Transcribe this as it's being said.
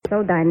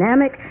so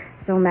dynamic,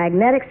 so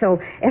magnetic, so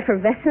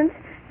effervescent,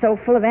 so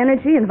full of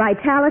energy and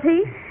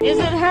vitality. Is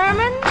it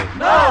Herman?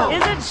 No.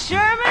 Is it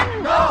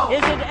Sherman? No.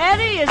 Is it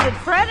Eddie? Is it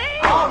Freddie?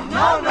 Oh,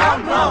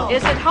 no.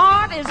 Is it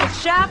Hart? Is it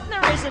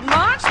Schaffner? Is it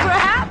Marx,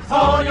 perhaps?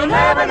 Oh, you'll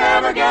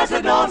never guess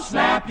it. Don't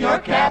snap your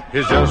cap.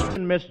 Here's just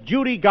Miss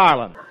Judy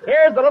Garland.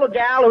 Here's the little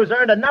gal who's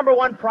earned a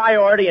 #1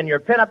 priority in your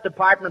pinup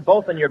department,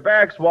 both in your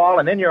barracks wall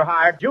and in your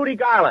heart, Judy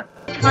Garland.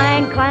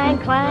 Clang, clang,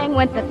 clang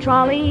went the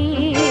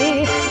trolley.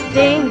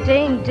 Ding,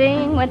 ding,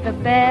 ding went the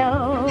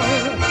bell.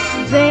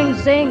 Zing,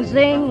 zing,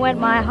 zing went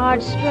my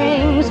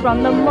heartstrings.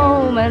 From the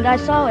moment I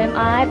saw him,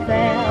 I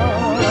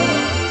fell.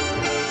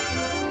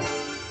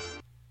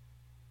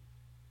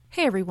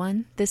 Hey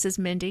everyone, this is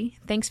Mindy.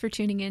 Thanks for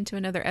tuning in to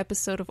another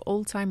episode of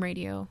Old Time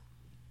Radio.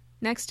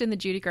 Next in the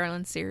Judy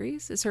Garland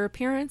series is her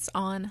appearance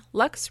on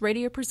Lux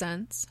Radio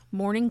Presents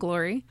Morning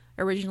Glory,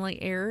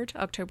 originally aired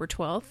October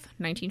 12th,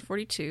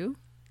 1942.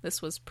 This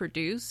was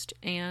produced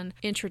and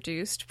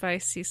introduced by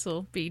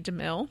Cecil B.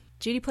 DeMille.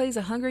 Judy plays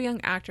a hungry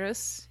young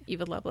actress,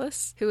 Eva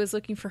Lovelace, who is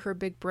looking for her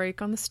big break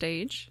on the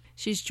stage.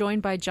 She's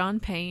joined by John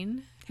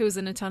Payne, who is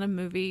in a ton of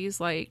movies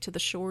like To the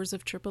Shores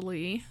of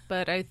Tripoli,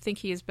 but I think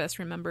he is best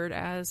remembered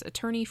as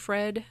Attorney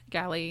Fred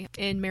Galley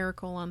in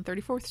Miracle on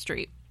 34th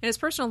Street. In his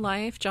personal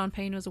life, John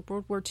Payne was a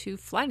World War II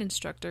flight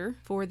instructor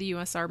for the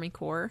U.S. Army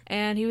Corps,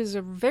 and he was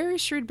a very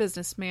shrewd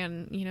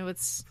businessman. You know,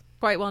 it's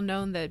quite well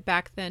known that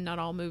back then not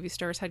all movie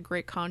stars had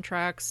great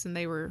contracts, and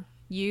they were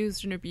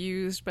used and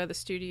abused by the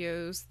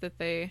studios that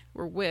they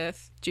were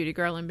with, Judy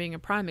Garland being a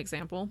prime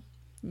example,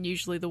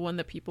 usually the one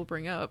that people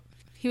bring up.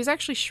 He was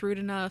actually shrewd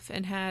enough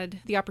and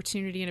had the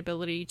opportunity and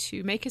ability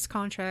to make his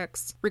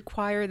contracts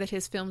require that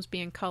his films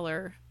be in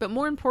color, but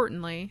more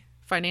importantly,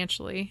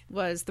 financially,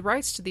 was the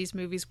rights to these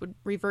movies would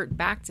revert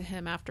back to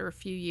him after a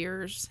few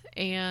years,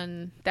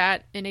 and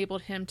that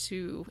enabled him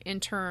to, in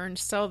turn,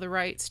 sell the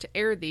rights to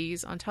air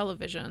these on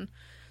television.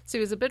 So he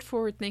was a bit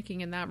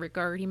forward-thinking in that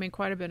regard. He made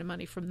quite a bit of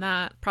money from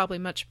that, probably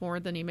much more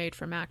than he made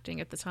from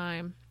acting at the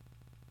time.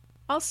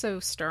 Also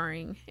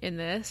starring in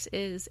this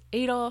is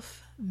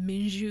Adolphe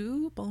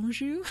Menjou.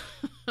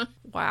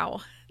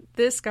 Wow,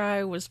 this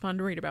guy was fun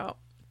to read about.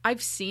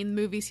 I've seen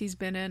movies he's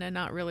been in and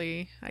not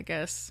really, I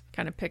guess,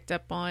 kind of picked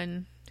up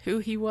on who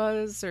he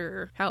was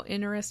or how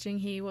interesting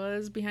he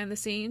was behind the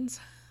scenes.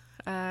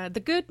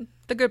 The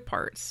good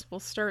parts. We'll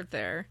start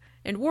there.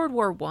 In World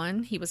War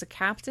I, he was a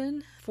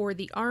captain for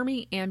the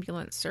Army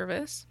Ambulance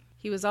Service.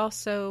 He was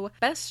also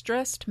Best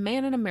Dressed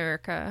Man in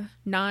America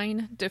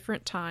 9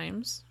 different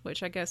times,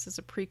 which I guess is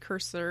a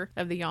precursor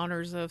of the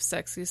honors of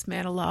Sexiest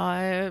Man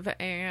Alive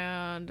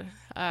and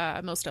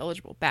Most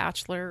Eligible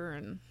Bachelor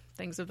and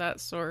things of that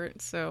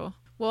sort. So,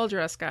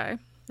 well-dressed guy,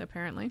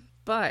 apparently.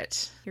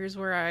 But here's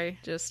where I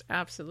just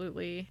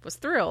absolutely was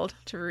thrilled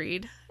to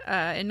read.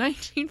 In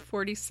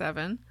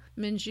 1947,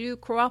 Menjou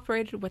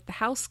cooperated with the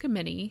House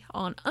Committee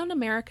on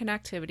Un-American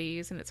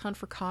Activities in its hunt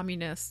for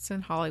communists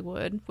in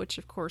Hollywood, which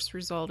of course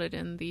resulted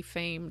in the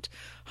famed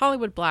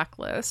Hollywood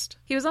Blacklist.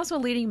 He was also a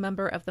leading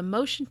member of the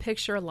Motion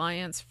Picture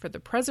Alliance for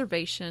the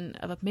Preservation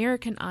of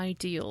American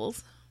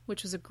Ideals,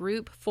 which was a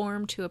group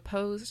formed to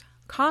oppose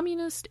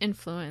communist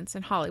influence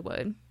in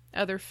Hollywood.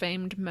 Other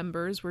famed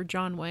members were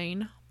John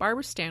Wayne,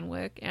 Barbara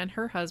Stanwyck, and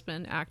her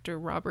husband, actor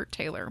Robert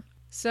Taylor.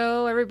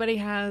 So everybody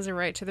has a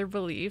right to their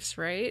beliefs,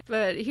 right?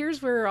 But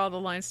here's where all the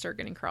lines start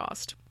getting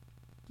crossed.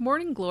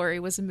 Morning Glory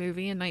was a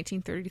movie in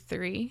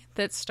 1933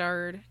 that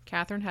starred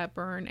Katharine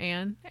Hepburn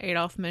and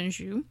Adolphe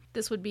Menjou.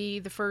 This would be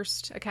the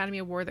first Academy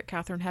Award that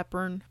Katharine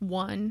Hepburn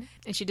won,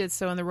 and she did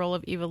so in the role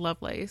of Eva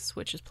Lovelace,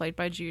 which is played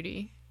by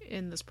Judy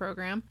in this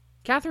program.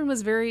 Katharine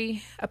was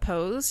very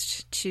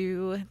opposed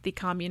to the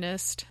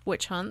communist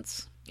witch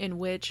hunts, in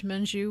which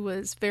Menjou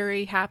was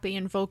very happy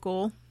and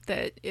vocal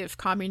that if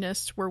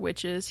communists were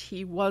witches,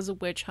 he was a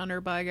witch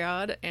hunter by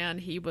God, and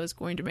he was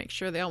going to make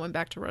sure they all went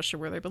back to Russia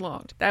where they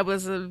belonged. That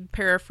was a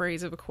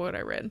paraphrase of a quote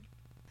I read.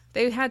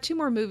 They had 2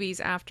 more movies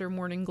after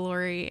Morning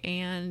Glory,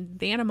 and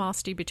the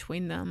animosity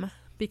between them,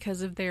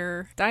 because of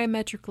their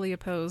diametrically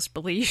opposed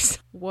beliefs,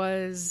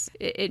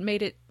 it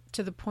made it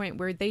to the point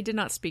where they did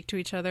not speak to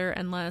each other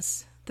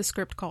unless the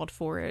script called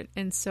for it,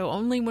 and so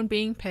only when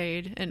being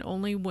paid and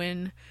only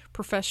when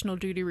professional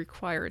duty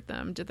required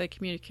them did they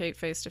communicate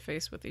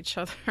face-to-face with each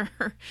other,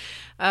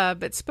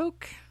 but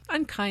spoke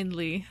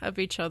unkindly of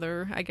each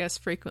other, I guess,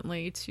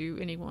 frequently to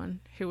anyone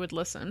who would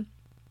listen.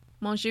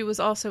 Menjou was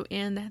also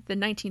in the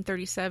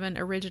 1937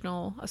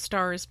 original A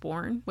Star is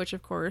Born, which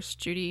of course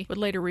Judy would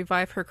later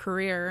revive her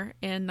career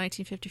in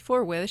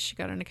 1954 with. She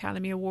got an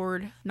Academy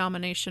Award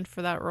nomination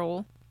for that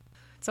role.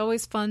 It's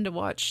always fun to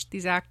watch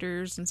these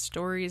actors and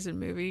stories and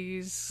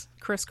movies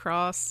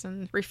crisscross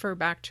and refer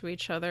back to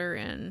each other,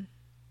 and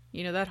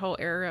you know, that whole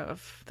era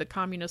of the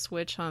communist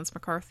witch hunts,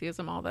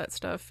 McCarthyism, all that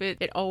stuff,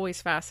 it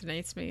always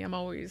fascinates me. I'm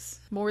always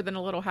more than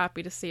a little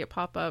happy to see it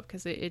pop up,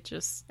 because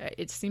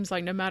it seems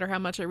like no matter how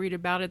much I read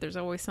about it, there's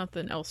always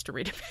something else to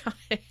read about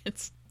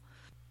it.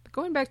 But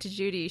going back to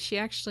Judy, she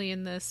actually,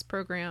 in this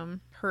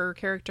program, her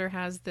character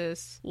has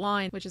this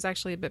line, which is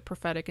actually a bit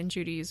prophetic in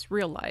Judy's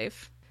real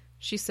life.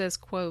 She says,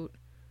 quote,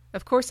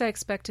 Of course I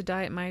expect to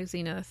die at my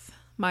zenith.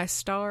 My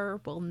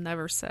star will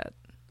never set,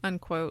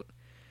 unquote.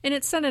 And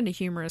it's set in a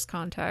humorous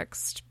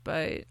context,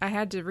 but I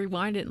had to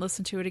rewind it and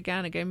listen to it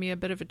again. It gave me a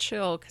bit of a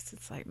chill, because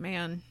it's like,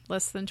 man,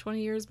 less than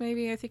 20 years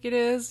maybe, I think it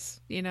is,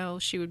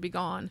 she would be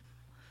gone.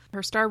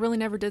 Her star really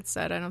never did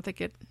set. I don't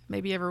think it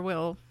maybe ever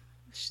will.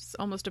 She's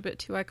almost a bit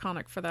too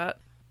iconic for that.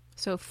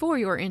 So for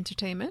your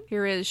entertainment,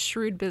 here is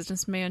shrewd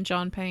businessman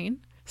John Payne,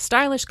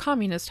 stylish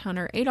communist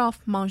hunter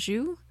Adolphe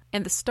Menjou,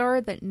 and the star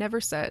that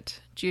never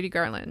set, Judy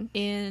Garland,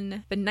 in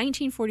the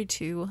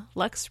 1942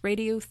 Lux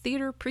Radio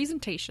Theater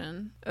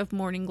presentation of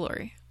Morning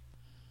Glory.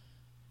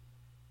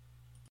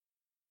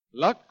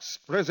 Lux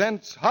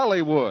presents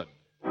Hollywood.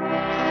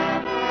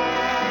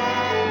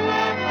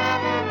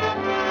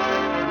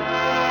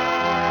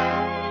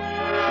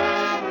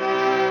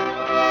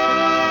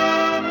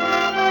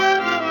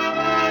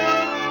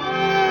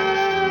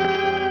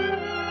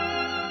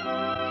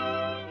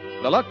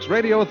 The Lux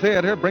Radio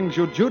Theater brings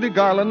you Judy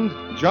Garland,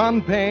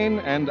 John Payne,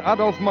 and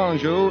Adolphe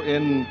Menjou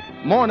in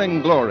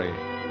Morning Glory.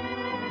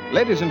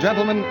 Ladies and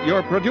gentlemen,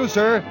 your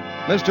producer,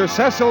 Mr.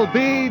 Cecil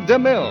B.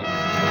 DeMille.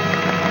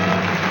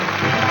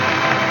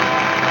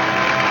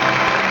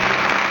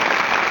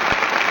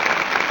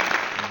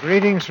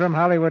 Greetings from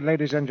Hollywood,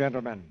 ladies and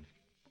gentlemen.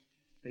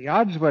 The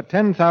odds were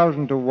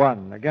 10,000 to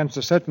 1 against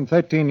a certain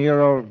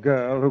 13-year-old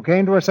girl who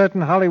came to a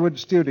certain Hollywood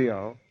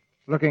studio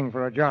looking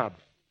for a job.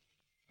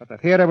 But the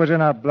theater was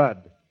in her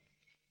blood.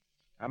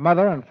 Her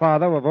mother and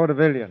father were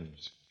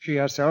vaudevillians. She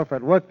herself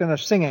had worked in a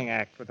singing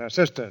act with her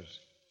sisters.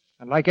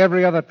 And like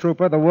every other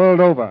trooper the world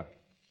over,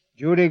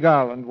 Judy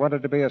Garland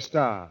wanted to be a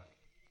star.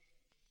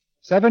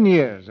 7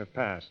 years have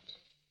passed,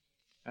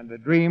 and the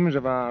dreams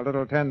of our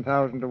little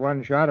 10,000 to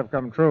 1 shot have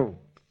come true.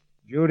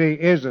 Judy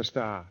is a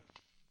star.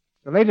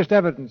 The latest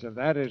evidence of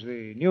that is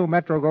the new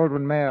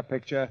Metro-Goldwyn-Mayer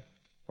picture,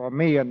 For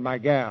Me and My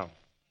Gal.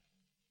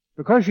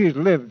 Because she's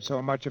lived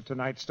so much of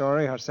tonight's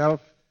story herself,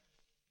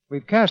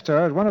 we've cast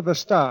her as one of the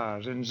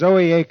stars in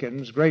Zoe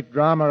Akin's great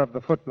drama of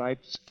the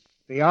footlights,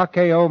 the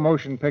RKO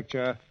motion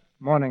picture,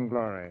 Morning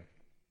Glory.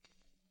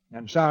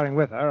 And starring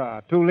with her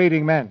are two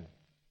leading men,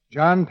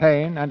 John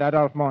Payne and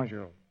Adolphe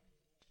Menjou.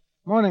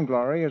 Morning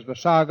Glory is the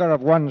saga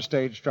of one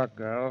stage-struck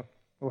girl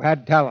who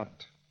had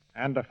talent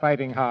and a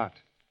fighting heart.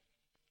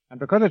 And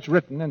because it's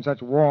written in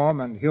such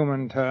warm and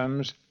human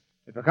terms,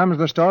 it becomes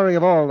the story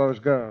of all those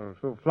girls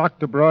who flocked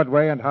to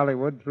Broadway and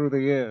Hollywood through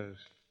the years.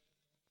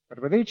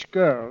 But with each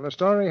girl, the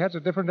story has a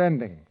different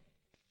ending.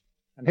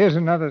 And here's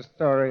another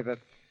story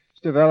that's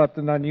developed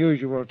an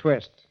unusual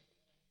twist.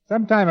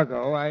 Some time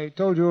ago, I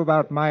told you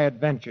about my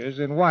adventures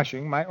in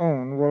washing my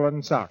own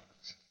woolen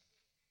socks.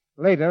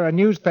 Later, a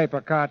newspaper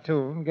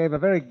cartoon gave a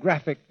very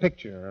graphic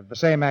picture of the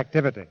same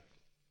activity.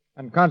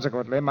 And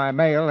consequently, my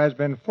mail has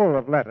been full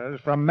of letters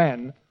from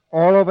men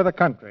all over the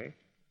country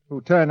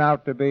who turn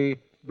out to be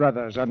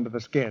brothers under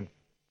the skin.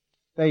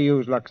 They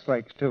use Lux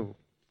Flakes, too.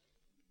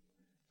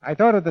 I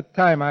thought at the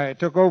time I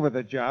took over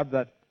the job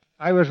that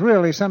I was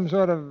really some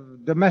sort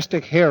of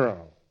domestic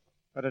hero,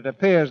 but it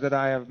appears that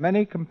I have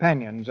many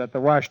companions at the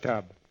wash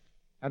tub,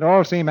 and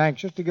all seem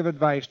anxious to give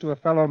advice to a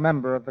fellow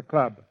member of the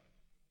club.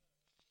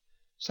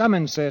 Some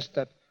insist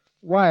that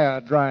wire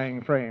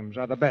drying frames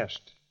are the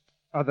best.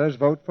 Others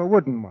vote for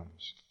wooden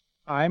ones.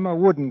 I'm a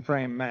wooden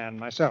frame man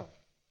myself.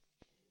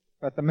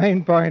 But the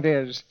main point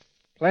is,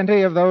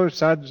 plenty of those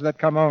suds that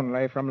come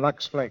only from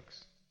Lux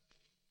Flakes.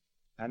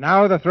 And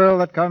now the thrill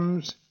that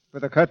comes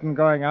with the curtain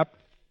going up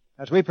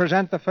as we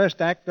present the first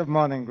act of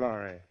Morning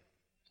Glory,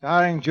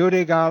 starring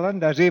Judy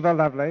Garland as Eva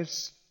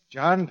Lovelace,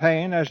 John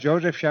Payne as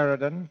Joseph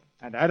Sheridan,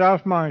 and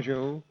Adolphe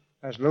Menjou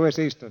as Louis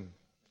Easton.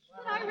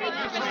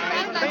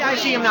 May I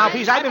see him now,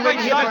 please? I've been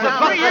waiting here for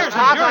 3 years.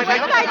 But I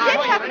did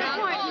have an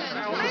appointment.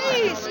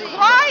 Please,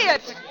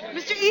 quiet.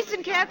 Mr.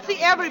 Easton can't see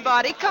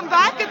everybody. Come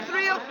back at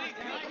 3 o'clock.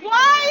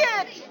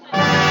 Quiet!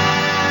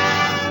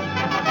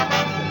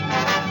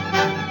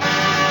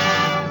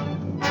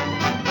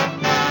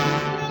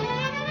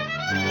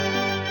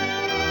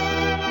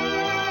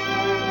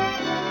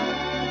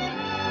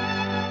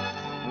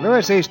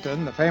 Louis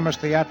Easton, the famous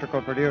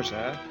theatrical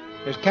producer,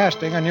 is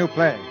casting a new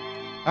play.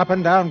 Up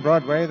and down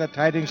Broadway, the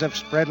tidings have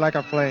spread like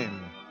a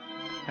flame.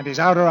 And his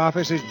outer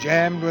office is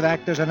jammed with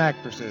actors and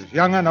actresses,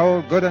 young and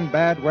old, good and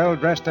bad,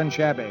 well-dressed and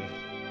shabby.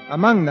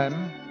 Among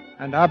them,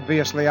 and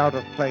obviously out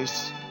of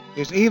place,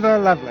 is Eva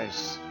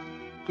Lovelace.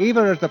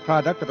 Eva is the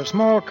product of a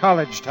small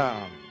college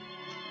town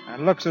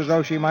and looks as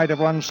though she might have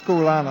won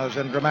school honors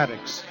in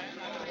dramatics.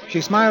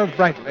 She smiles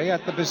brightly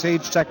at the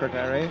besieged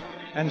secretary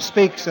and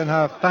speaks in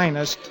her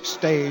finest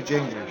stage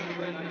English.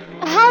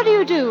 How do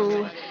you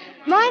do?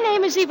 My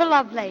name is Eva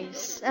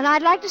Lovelace, and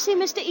I'd like to see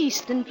Mr.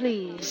 Easton,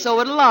 please. So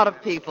would a lot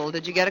of people.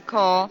 Did you get a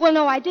call? Well,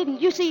 no, I didn't.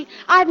 You see,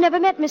 I've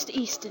never met Mr.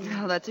 Easton.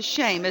 Oh, that's a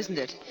shame, isn't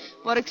it?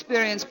 What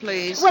experience,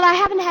 please? Well, I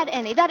haven't had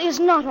any. That is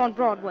not on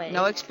Broadway.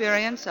 No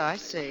experience? I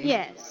see.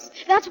 Yes.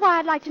 That's why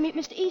I'd like to meet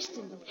Mr.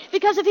 Easton.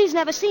 Because if he's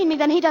never seen me,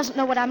 then he doesn't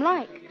know what I'm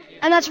like.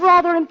 And that's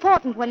rather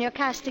important when you're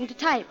casting to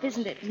type,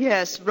 isn't it?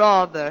 Yes,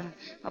 rather.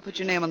 I'll put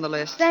your name on the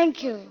list.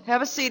 Thank you.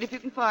 Have a seat if you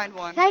can find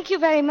one. Thank you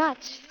very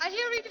much. I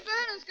hear Rita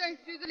Vernon's going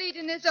to do the lead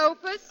in this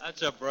opus.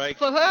 That's a break.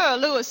 For her,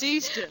 Louis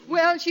Easton.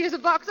 Well, she is a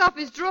box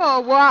office draw.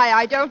 Why,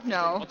 I don't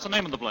know. What's the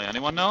name of the play?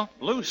 Anyone know?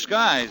 Blue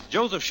Skies.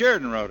 Joseph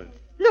Sheridan wrote it.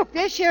 Look,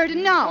 there's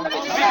Sheridan now.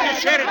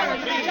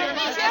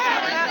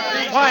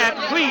 Quiet,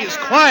 please,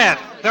 quiet.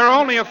 There are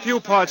only a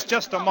few parts.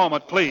 Just a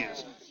moment,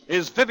 please.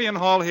 Is Vivian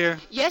Hall here?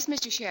 Yes,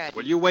 Mr. Sheridan.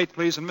 Will you wait,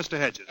 please, and Mr.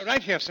 Hedges?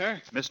 Right here,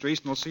 sir. Mr.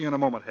 Easton will see you in a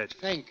moment, Hedges.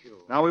 Thank you.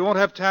 Now, we won't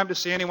have time to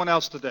see anyone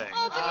else today.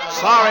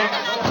 Sorry.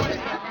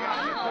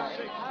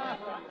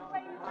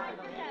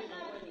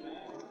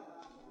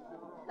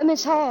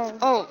 Miss Hall.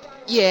 Oh,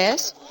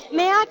 yes?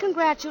 May I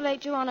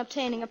congratulate you on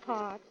obtaining a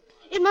part?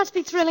 It must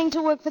be thrilling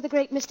to work for the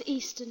great Mr.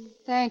 Easton.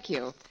 Thank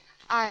you.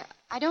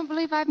 I don't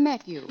believe I've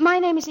met you. My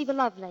name is Eva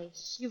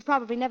Lovelace. You've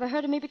probably never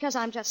heard of me because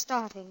I'm just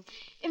starting.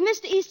 If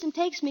Mr. Easton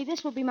takes me,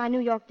 this will be my New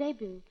York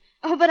debut.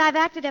 Oh, but I've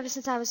acted ever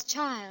since I was a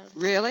child.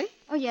 Really?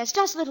 Oh, yes,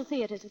 just little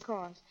theaters, of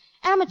course.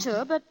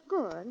 Amateur, but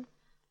good.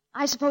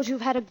 I suppose you've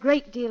had a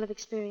great deal of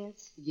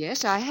experience.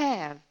 Yes, I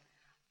have.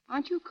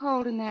 Aren't you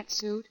cold in that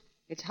suit?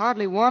 It's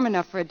hardly warm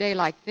enough for a day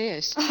like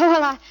this. Oh,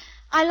 well,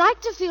 I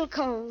like to feel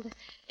cold.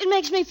 It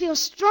makes me feel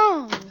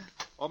strong.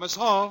 Oh, Miss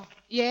Hall,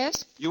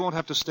 Yes? you won't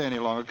have to stay any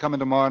longer. Come in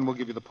tomorrow and we'll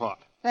give you the part.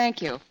 Thank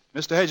you.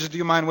 Mr. Hedges, do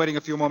you mind waiting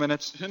a few more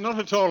minutes? Not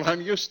at all.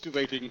 I'm used to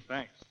waiting.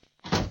 Thanks.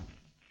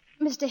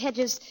 Mr.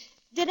 Hedges,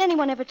 did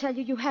anyone ever tell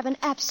you you have an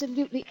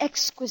absolutely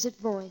exquisite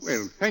voice?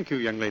 Well, thank you,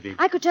 young lady.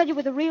 I could tell you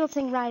were the real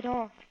thing right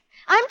off.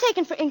 I'm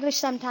taken for English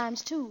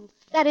sometimes, too.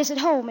 That is, at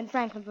home in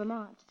Franklin,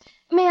 Vermont.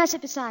 May I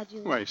sit beside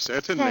you? Why,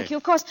 certainly. Thank you.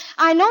 Of course,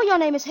 I know your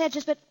name is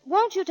Hedges, but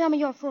won't you tell me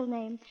your full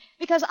name?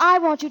 Because I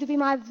want you to be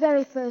my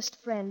very first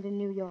friend in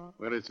New York.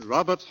 Well, it's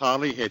Robert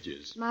Harley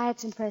Hedges. My,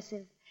 it's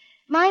impressive.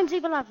 Mine's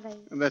Eva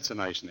Lovelace. And that's a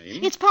nice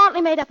name. It's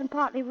partly made up and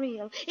partly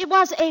real. It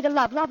was Ada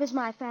Love. Love is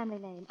my family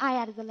name. I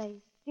added the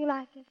lace. Do you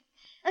like it?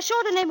 A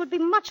shorter name would be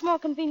much more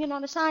convenient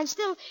on a sign.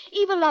 Still,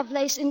 Eva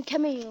Lovelace in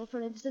Camille, for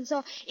instance,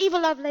 or Eva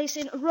Lovelace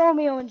in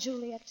Romeo and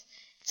Juliet.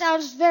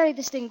 Sounds very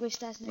distinguished,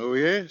 doesn't it? Oh,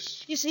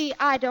 yes. You see,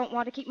 I don't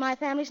want to keep my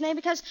family's name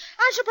because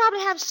I shall probably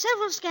have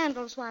several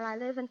scandals while I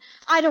live, and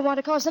I don't want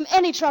to cause them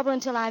any trouble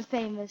until I'm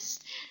famous.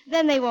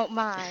 Then they won't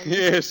mind.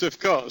 Yes, of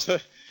course.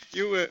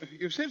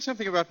 You said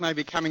something about my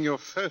becoming your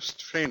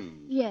first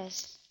friend.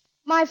 Yes.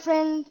 My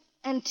friend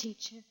and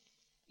teacher.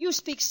 You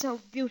speak so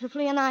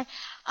beautifully, and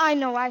I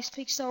know I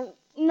speak so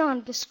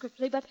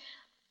nondescriptly, but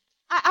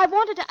I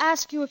wanted to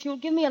ask you if you'll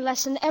give me a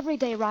lesson every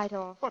day right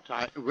off. Well...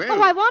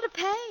 Oh, I want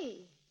to pay.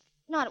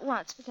 Not at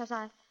once, because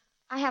I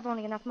have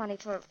only enough money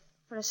for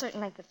a certain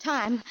length of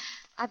time.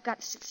 I've got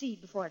to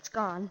succeed before it's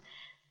gone.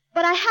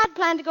 But I had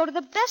planned to go to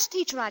the best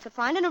teacher I could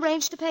find and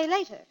arrange to pay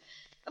later.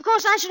 Of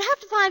course, I should have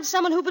to find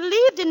someone who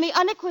believed in me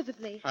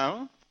unequivocally.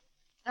 How?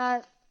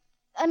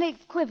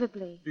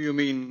 Unequivocally. Do you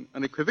mean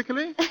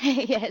unequivocally?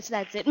 Yes,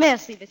 that's it.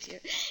 Merci,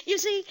 monsieur. You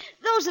see,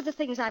 those are the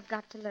things I've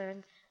got to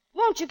learn.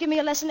 Won't you give me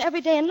a lesson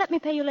every day and let me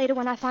pay you later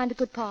when I find a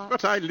good part?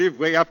 But I live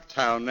way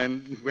uptown,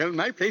 and, well,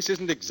 my place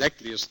isn't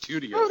exactly a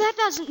studio. Oh, that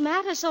doesn't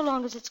matter so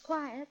long as it's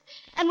quiet.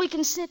 And we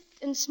can sit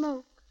and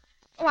smoke.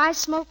 Oh, I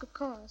smoke, of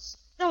course.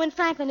 Though in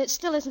Franklin, it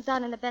still isn't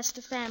done in the best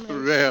of families.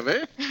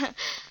 Really?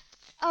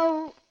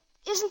 Oh,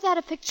 isn't that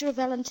a picture of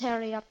Ellen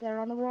Terry up there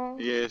on the wall?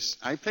 Yes,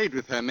 I played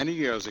with her many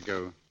years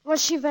ago.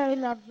 Was she very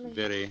lovely?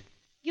 Very.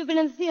 You've been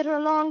in the theater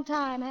a long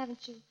time,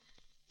 haven't you?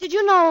 Did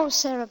you know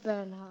Sarah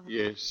Bernhardt?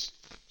 Yes.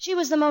 She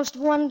was the most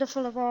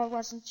wonderful of all,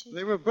 wasn't she?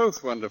 They were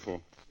both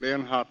wonderful.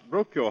 Bernhardt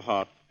broke your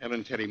heart.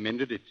 Ellen Terry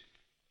mended it.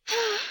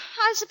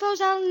 I suppose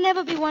I'll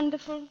never be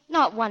wonderful.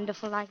 Not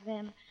wonderful like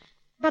them.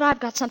 But I've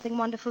got something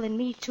wonderful in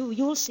me, too.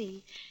 You'll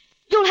see.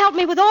 You'll help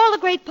me with all the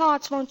great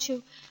parts, won't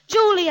you?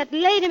 Juliet,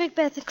 Lady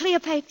Macbeth,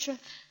 Cleopatra.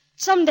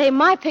 Someday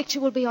my picture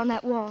will be on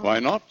that wall. Why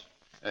not?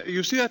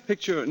 You see that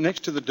picture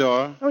next to the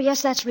door? Oh,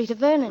 yes, that's Rita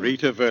Vernon.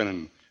 Rita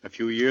Vernon. A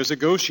few years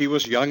ago, she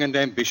was young and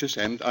ambitious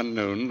and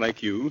unknown,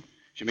 like you.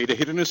 She made a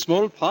hit in a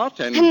small part,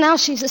 and now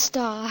she's a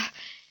star.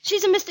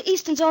 She's in Mr.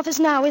 Easton's office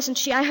now, isn't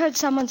she? I heard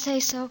someone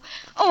say so.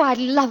 Oh, I'd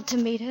love to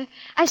meet her.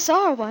 I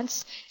saw her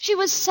once. She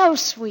was so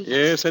sweet.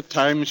 Yes, at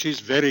times she's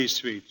very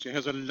sweet. She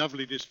has a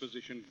lovely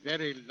disposition.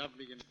 Very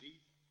lovely indeed.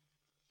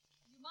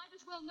 You might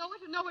as well know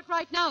it and know it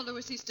right now,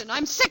 Louis Easton.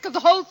 I'm sick of the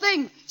whole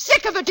thing.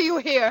 Sick of it, do you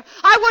hear?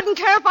 I wouldn't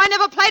care if I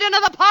never played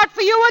another part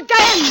for you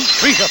again.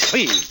 Rita,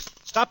 please.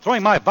 Stop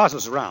throwing my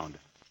vases around.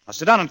 Now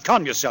sit down and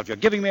calm yourself. You're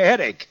giving me a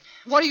headache.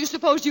 What do you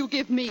suppose you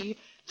give me?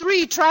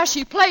 3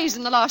 trashy plays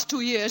in the last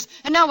 2 years,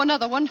 and now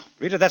another one.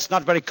 Rita, that's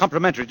not very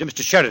complimentary to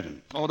Mr.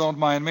 Sheridan. Oh, don't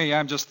mind me.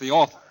 I'm just the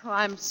author. Oh,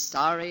 I'm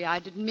sorry. I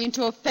didn't mean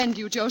to offend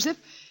you, Joseph.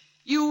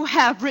 You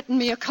have written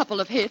me a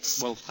couple of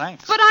hits. Well,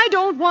 thanks. But I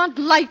don't want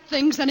light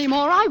things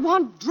anymore. I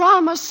want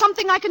drama,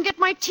 something I can get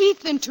my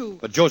teeth into.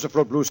 But Joseph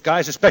wrote Blue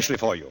Skies especially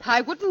for you.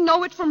 I wouldn't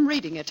know it from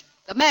reading it.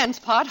 The man's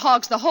part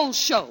hogs the whole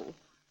show.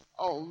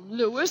 Oh,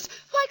 Lewis,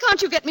 why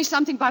can't you get me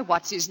something by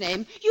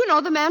what's-his-name? You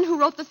know, the man who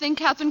wrote the thing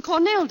Catherine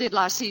Cornell did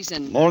last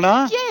season.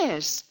 Molnar?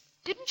 Yes.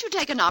 Didn't you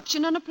take an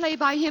option on a play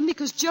by him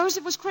because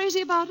Joseph was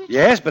crazy about it?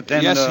 Yes, but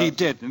then... Yes, he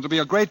did. It'll be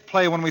a great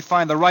play when we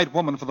find the right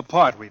woman for the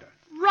part, Rita.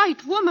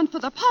 Right woman for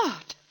the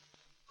part.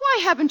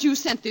 Why haven't you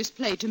sent this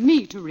play to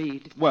me to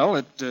read? Well,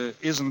 it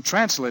isn't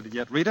translated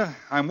yet, Rita.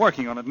 I'm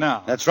working on it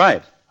now. That's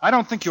right. I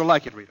don't think you'll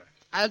like it, Rita.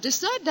 I'll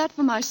decide that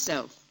for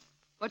myself.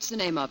 What's the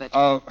name of it?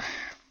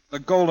 The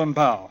Golden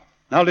Bough.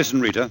 Now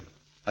listen, Rita.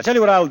 I'll tell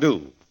you what I'll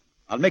do.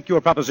 I'll make you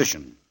a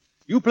proposition.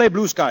 You play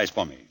Blue Skies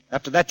for me.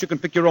 After that, you can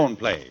pick your own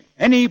play.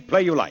 Any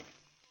play you like.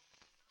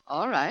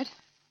 All right.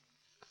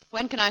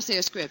 When can I see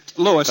a script?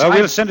 Louis,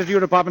 We'll send it to your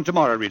department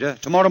tomorrow, Rita.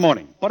 Tomorrow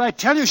morning. But I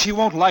tell you she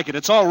won't like it.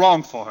 It's all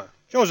wrong for her.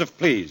 Joseph,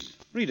 please.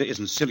 Rita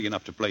isn't silly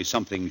enough to play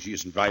something she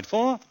isn't right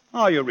for.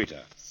 Are you,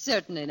 Rita?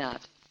 Certainly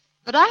not.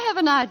 But I have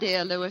an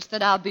idea, Louis,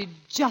 that I'll be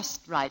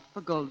just right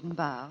for Golden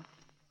Bough.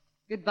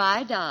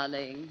 Goodbye,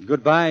 darling.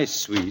 Goodbye,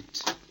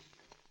 sweet.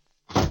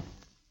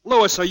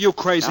 Louis, are you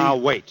crazy? Now,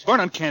 wait.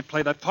 Vernon can't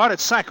play that part.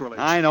 It's sacrilege.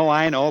 I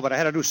know, but I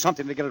had to do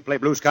something to get her to play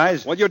Blue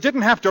Skies. Well, you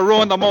didn't have to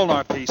ruin the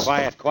Molnar piece.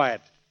 Quiet.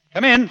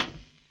 Come in.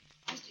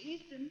 Mr.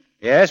 Easton.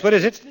 Yes, what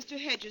is it? Mr.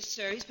 Hedges,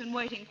 sir. He's been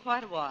waiting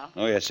quite a while.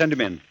 Oh, yes, send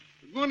him in.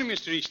 Good morning,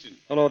 Mr. Easton.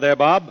 Hello there,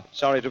 Bob.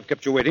 Sorry to have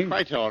kept you waiting.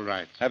 Quite all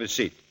right. Have a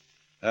seat.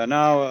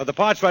 Now, the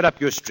part's right up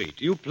your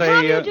street. You play...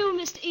 How do you do,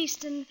 Mr.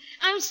 Easton?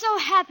 I'm so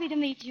happy to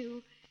meet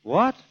you.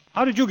 What?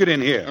 How did you get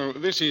in here? Oh,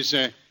 this is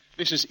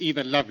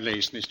Eva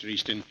Lovelace, Mr.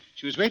 Easton.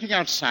 She was waiting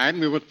outside, and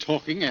we were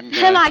talking, and...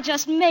 Well, I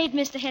just made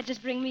Mr. Hedges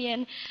bring me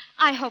in.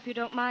 I hope you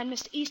don't mind,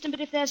 Mr. Easton, but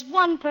if there's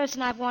one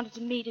person I've wanted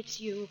to meet,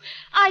 it's you.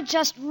 I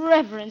just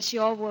reverence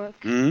your work.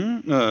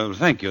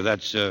 Thank you.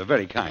 That's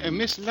very kind.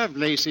 Miss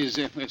Lovelace is,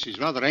 she's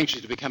rather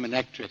anxious to become an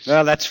actress.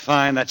 Well, that's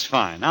fine.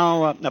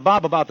 Now,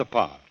 Bob, about the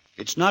part.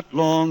 It's not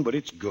long, but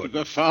it's good.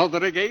 The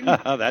father again?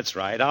 That's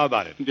right. How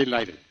about it?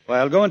 Delighted.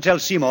 Well, go and tell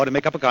Seymour to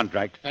make up a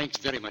contract. Thanks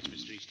very much,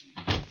 Mr. Easton.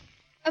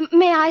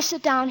 May I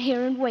sit down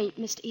here and wait,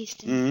 Mr.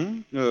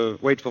 Easton?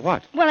 Wait for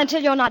what? Well,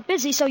 until you're not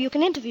busy so you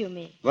can interview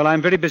me. Well,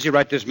 I'm very busy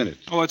right this minute.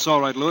 Oh, it's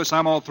all right, Louis.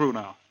 I'm all through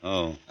now.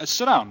 Oh.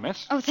 Sit down,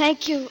 miss. Oh,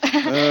 thank you.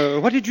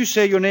 What did you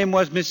say your name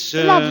was, Miss...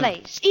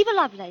 Lovelace. Eva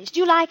Lovelace. Do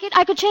you like it?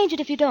 I could change it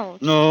if you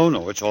don't.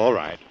 No, it's all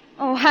right.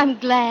 Oh, I'm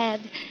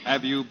glad.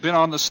 Have you been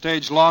on the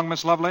stage long,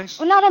 Miss Lovelace?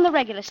 Well, not on the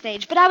regular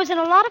stage, but I was in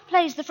a lot of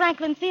plays the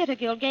Franklin Theater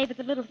Guild gave at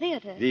the Little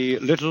Theater. The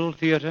Little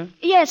Theater?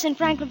 Yes, in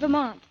Franklin,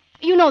 Vermont.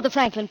 You know the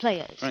Franklin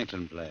Players.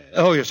 Franklin Players.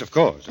 Oh, yes, of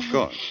course.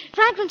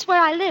 Franklin's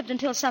where I lived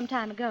until some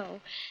time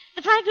ago.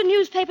 The Franklin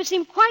newspaper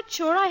seemed quite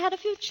sure I had a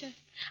future.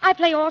 I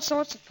play all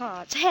sorts of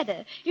parts.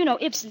 Hedda. You know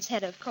Ibsen's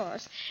Hedda, of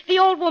course. The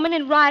old woman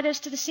in Riders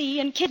to the Sea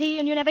and Kitty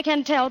and You Never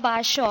Can Tell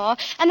by Shaw.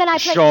 And then I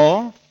play...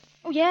 Shaw?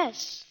 Oh,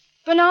 yes.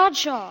 Bernard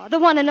Shaw, the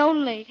one and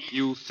only.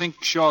 You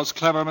think Shaw's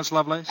clever, Miss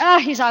Lovelace?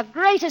 He's our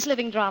greatest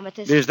living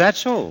dramatist. Is that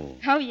so?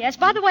 Oh, yes.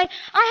 By the way,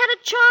 I had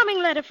a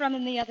charming letter from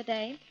him the other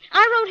day.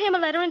 I wrote him a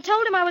letter and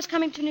told him I was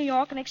coming to New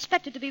York and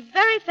expected to be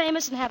very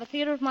famous and have a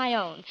theater of my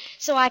own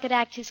so I could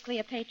act his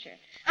Cleopatra.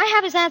 I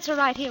have his answer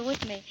right here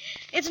with me.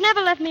 It's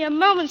never left me a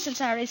moment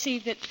since I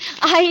received it.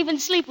 I even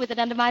sleep with it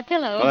under my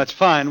pillow. Well, that's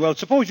fine. Well,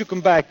 suppose you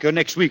come back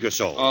next week or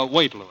so.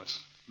 Wait, Louis.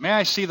 May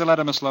I see the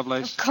letter, Miss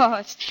Lovelace? Of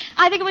course.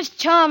 I think it was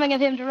charming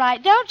of him to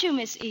write, don't you,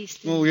 Miss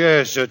Easton? Oh,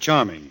 yes,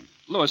 charming.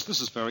 Louis,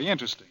 this is very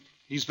interesting.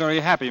 He's very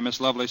happy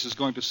Miss Lovelace is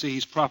going to see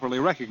he's properly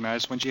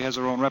recognized when she has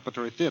her own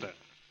repertory theater.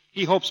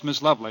 He hopes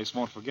Miss Lovelace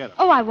won't forget it.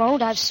 Oh, I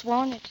won't. I've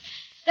sworn it.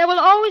 There will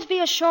always be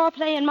a Shaw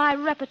play in my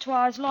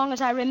repertoire as long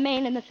as I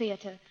remain in the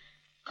theater.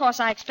 Of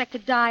course, I expect to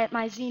die at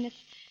my zenith.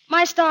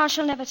 My star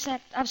shall never set.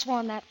 I've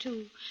sworn that,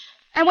 too.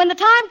 And when the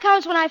time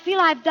comes when I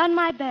feel I've done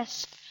my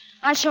best,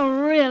 I shall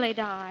really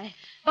die.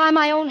 By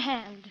my own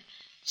hand.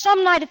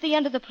 Some night at the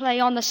end of the play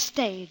on the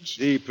stage.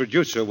 The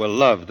producer will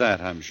love that,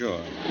 I'm sure.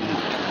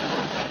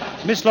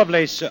 Miss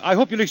Lovelace, I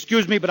hope you'll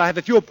excuse me, but I have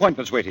a few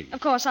appointments waiting.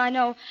 Of course, I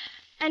know.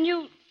 And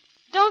you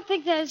don't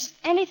think there's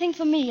anything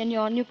for me in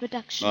your new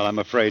production? Well, I'm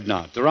afraid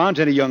not. There aren't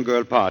any young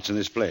girl parts in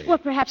this play. Well,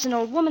 perhaps an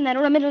old woman then,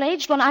 or a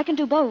middle-aged one. I can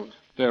do both.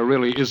 There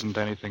really isn't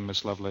anything,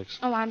 Miss Lovelace.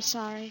 Oh, I'm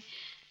sorry.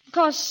 Of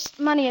course,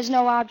 money is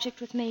no object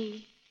with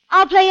me.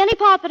 I'll play any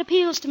part that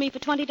appeals to me for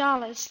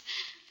 $20.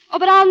 Oh,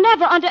 but I'll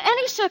never, under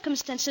any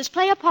circumstances,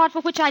 play a part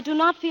for which I do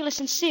not feel a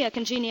sincere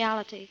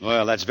congeniality.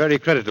 Well, that's very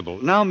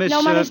creditable. Now, Miss...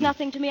 No, money's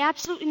nothing to me,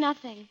 absolutely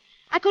nothing.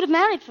 I could have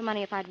married for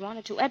money if I'd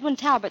wanted to. Edwin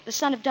Talbot, the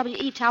son of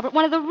W.E. Talbot,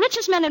 one of the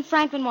richest men in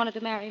Franklin, wanted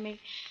to marry me.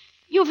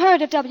 You've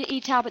heard of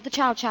W.E. Talbot, the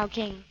Chow Chow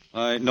King.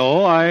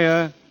 No,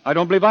 I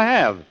don't believe I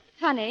have.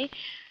 Funny.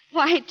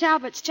 Why,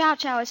 Talbot's Chow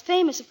Chow is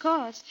famous, of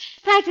course.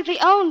 Practically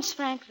owns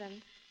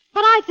Franklin.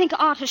 But I think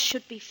artists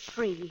should be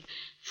free.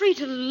 Free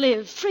to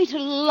live, free to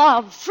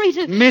love, free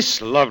to...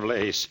 Miss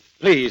Lovelace,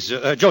 please,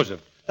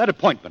 Joseph, That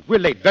appointment. We're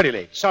late, very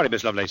late. Sorry,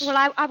 Miss Lovelace.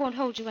 Well, I won't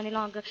hold you any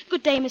longer.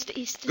 Good day, Mr.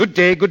 Easton. Good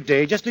day, good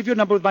day. Just leave your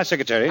number with my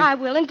secretary. I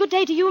will. And good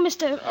day to you,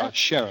 Mr.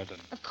 Sheridan.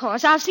 Of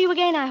course. I'll see you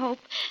again, I hope.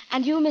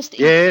 And you, Mr.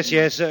 Yes,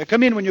 yes.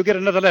 Come in when you get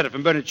another letter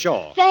from Bernard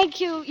Shaw. Thank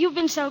you. You've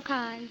been so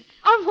kind.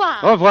 Au revoir.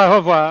 Au revoir, au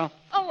revoir.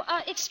 Oh,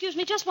 excuse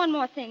me, just one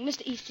more thing,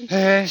 Mr. Easton.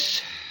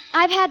 Yes.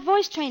 I've had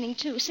voice training,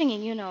 too,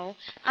 singing, you know.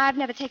 I've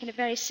never taken it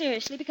very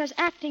seriously because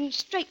acting,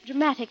 straight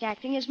dramatic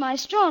acting, is my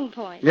strong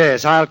point.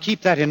 Yes, I'll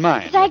keep that in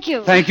mind. Thank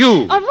you. Thank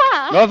you. Au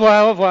revoir. Au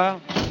revoir, au revoir.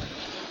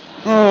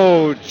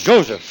 Oh,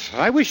 Joseph,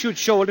 I wish you'd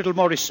show a little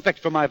more respect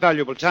for my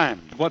valuable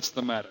time. What's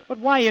the matter? But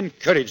why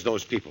encourage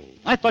those people?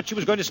 I thought she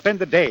was going to spend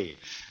the day.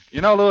 You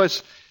know,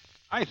 Louis,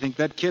 I think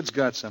that kid's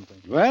got something.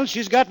 Well,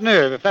 she's got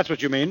nerve, if that's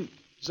what you mean.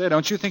 Say,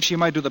 don't you think she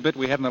might do the bit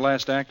we had in the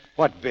last act?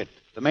 What bit?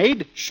 The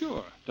maid?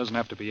 Sure. Doesn't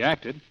have to be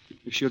acted.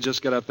 If she'll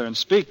just get up there and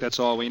speak, that's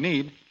all we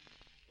need.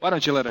 Why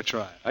don't you let her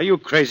try? Are you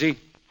crazy?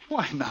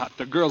 Why not?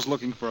 The girl's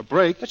looking for a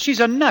break. But she's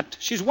a nut.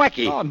 She's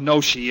wacky. Oh, no,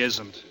 she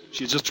isn't.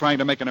 She's just trying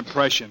to make an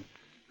impression.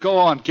 Go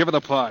on, give her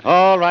the part.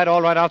 All right.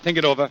 I'll think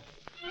it over.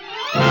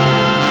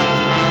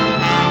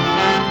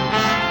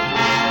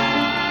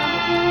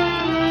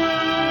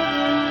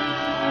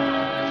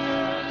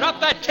 Drop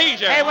that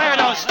teaser. Hey, where are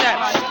those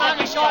steps?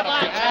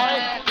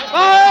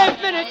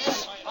 5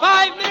 minutes.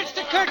 5 minutes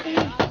to curtain.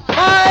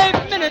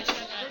 5 minutes.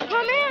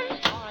 Come in.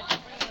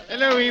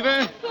 Hello,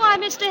 Eva. Why,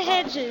 Mr.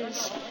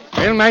 Hedges.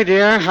 Well, my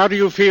dear, how do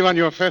you feel on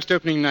your first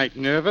opening night?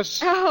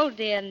 Nervous? Oh,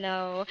 dear,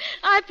 no.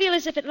 I feel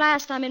as if at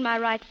last I'm in my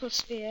rightful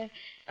sphere.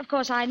 Of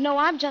course, I know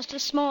I'm just a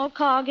small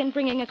cog in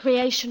bringing a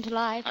creation to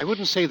life. I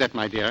wouldn't say that,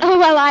 my dear. Oh,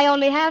 well, I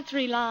only have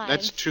 3 lines.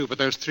 That's true, but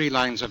those 3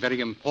 lines are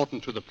very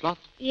important to the plot.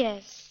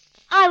 Yes.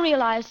 I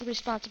realize the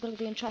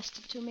responsibility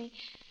entrusted to me.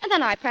 And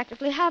then I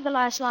practically have the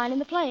last line in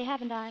the play,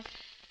 haven't I?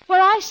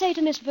 Where I say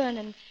to Miss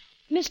Vernon,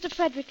 Mr.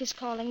 Frederick is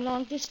calling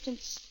long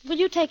distance. Will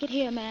you take it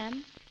here,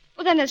 ma'am?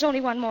 Well, then there's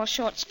only one more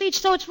short speech,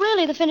 so it's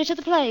really the finish of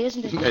the play,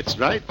 isn't it? That's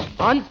right.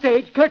 On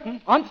stage,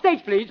 curtain. On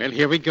stage, please. Well,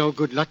 here we go.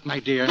 Good luck, my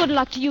dear. Good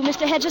luck to you,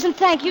 Mr. Hedges, and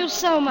thank you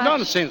so much.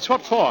 Nonsense.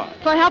 What for?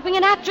 For helping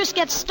an actress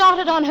get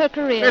started on her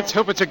career. Let's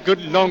hope it's a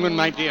good long one,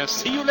 my dear.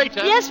 See you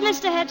later. Yes,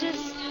 Mr.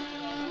 Hedges.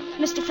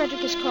 Mr.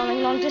 Frederick is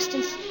calling long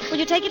distance. Will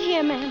you take it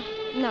here, ma'am?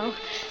 No.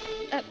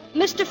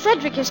 Mr.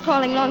 Frederick is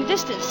calling long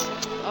distance.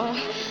 Oh,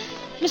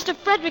 Mr.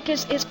 Frederick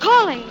is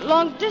calling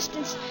long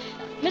distance.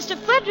 Mr.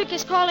 Frederick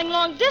is calling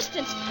long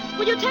distance.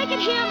 Will you take it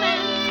here, ma'am?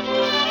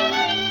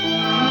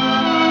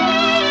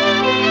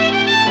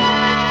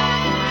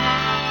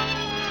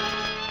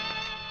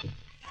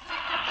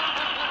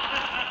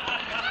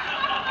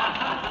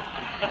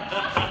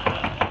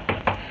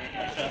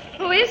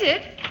 Who is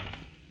it?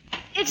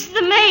 It's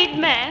the maid,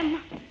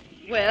 ma'am.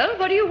 Well,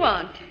 what do you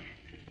want?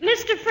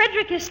 Mr.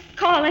 Frederick is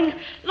calling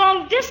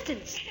long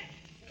distance.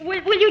 Will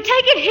you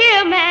take it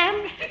here,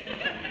 ma'am?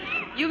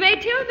 You may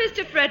tell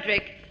Mr.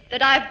 Frederick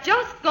that I've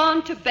just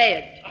gone to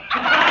bed.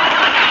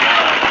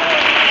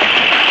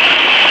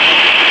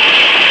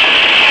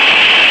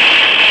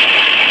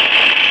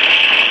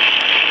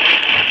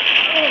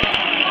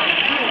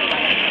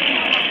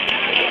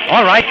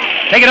 All right.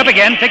 Take it up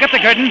again. Take up the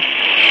curtain.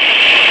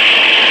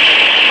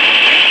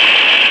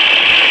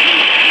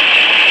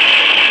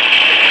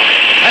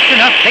 That's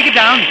enough. Take it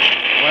down.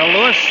 Well,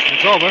 Louis,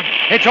 it's over.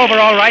 It's over,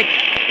 all right.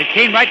 It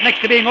came right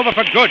next to being over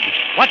for good.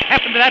 What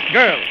happened to that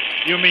girl?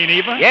 You mean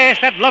Eva? Yes,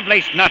 that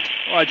Lovelace nut.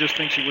 Oh, I just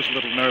think she was a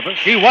little nervous.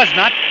 She was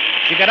not.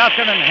 She got out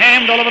there and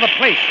hammed all over the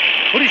place.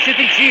 Who does she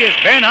think she is,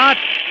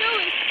 Bernhardt?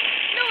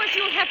 Louis,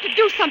 you'll have to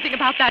do something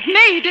about that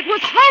maid. It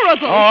was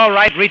horrible. All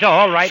right, Rita,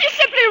 all right. She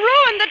simply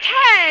ruined the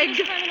tag.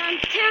 Mrs. Vernon, I'm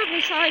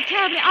terribly sorry,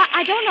 terribly.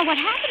 I don't know what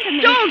happened to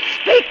me. Don't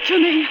speak to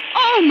me.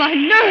 Oh, my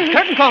nerves.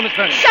 Curtain call, Miss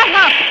Vernon. Shut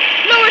up.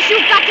 Louis,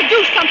 you've got to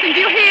do something.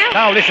 Do you hear?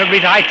 Now, listen,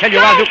 Rita, I tell you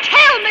I'll do... Don't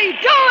tell me.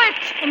 Do it.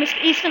 Oh, Mr.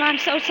 Easton, I'm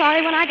so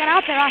sorry. When I got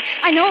out there,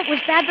 I know it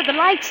was bad, but the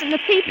lights and the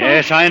people...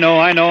 Yes, I know.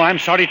 I'm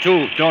sorry,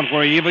 too. Don't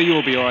worry, Eva.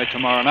 You'll be all right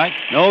tomorrow night.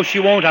 No, she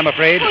won't, I'm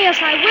afraid. Oh, yes,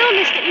 I will,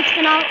 Mr.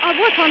 Easton. I'll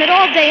work on it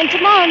all day, and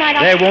tomorrow night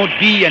I'll... There won't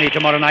be any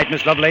tomorrow night,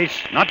 Miss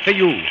Lovelace. Not for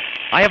you.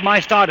 I have my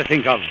star to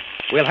think of.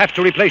 We'll have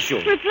to replace you.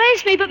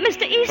 Replace me, but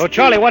Mr. Easton... Oh,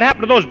 Charlie, what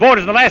happened to those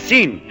boarders in the last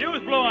scene? Fuse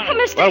blew on Oh, it.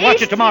 Mr. Well, watch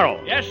Easton. it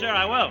tomorrow. Yes, sir,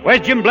 I will. Where's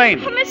Jim Blaine?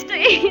 Oh, Mr.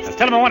 Easton.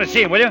 Tell him I want to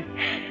see him, will you?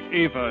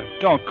 Eva,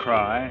 don't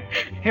cry.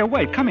 Here,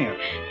 wait. Come here.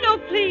 No,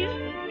 please.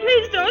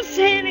 Please don't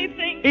say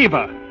anything.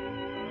 Eva.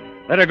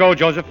 Let her go,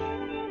 Joseph.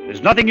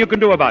 There's nothing you can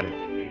do about it.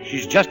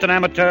 She's just an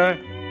amateur,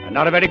 and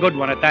not a very good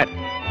one at that.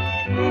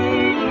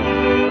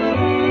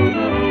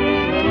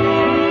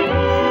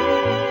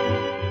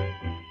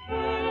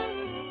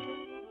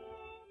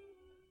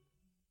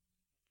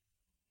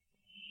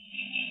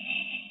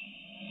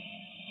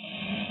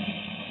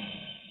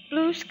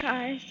 Blue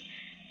Skies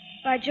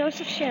by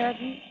Joseph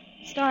Sheridan,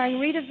 starring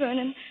Rita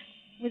Vernon,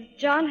 with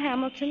John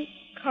Hamilton,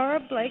 Cora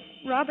Blake,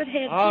 Robert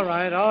Hedges. All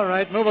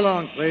right. Move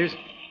along, please.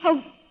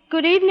 Oh,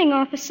 good evening,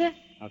 officer.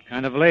 Out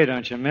kind of late,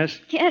 aren't you, miss?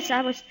 Yes,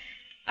 I was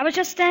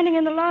just standing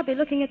in the lobby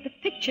looking at the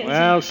pictures.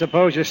 Well,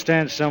 suppose you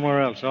stand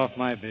somewhere else, off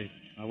my beat.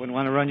 I wouldn't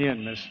want to run you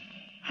in, miss.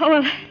 Oh,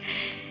 well,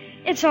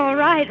 It's all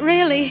right,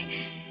 really.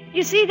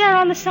 You see there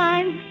on the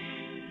sign?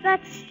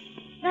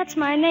 That's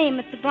my name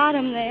at the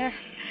bottom there.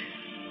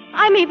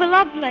 I'm Eva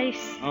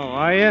Lovelace. Oh,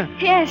 are you?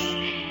 Yes.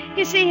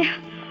 You see,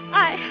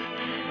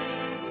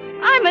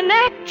 I'm an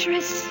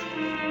actress.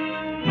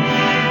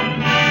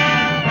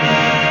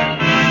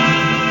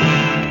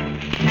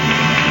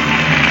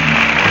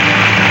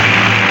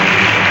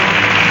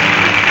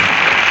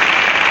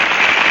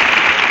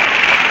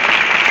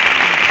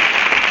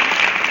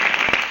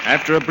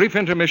 After a brief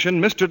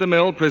intermission, Mr.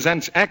 DeMille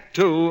presents Act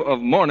Two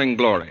of Morning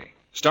Glory,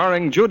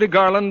 starring Judy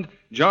Garland,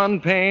 John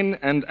Payne,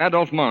 and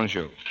Adolphe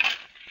Menjou.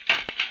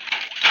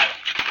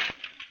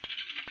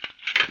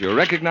 You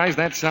recognize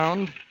that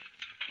sound?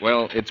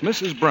 Well, it's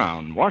Mrs.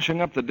 Brown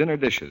washing up the dinner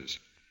dishes.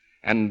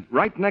 And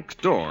right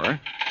next door...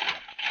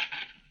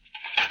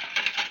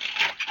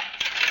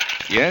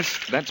 Yes,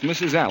 that's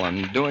Mrs.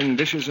 Allen doing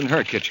dishes in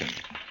her kitchen.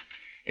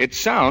 It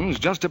sounds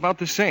just about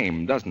the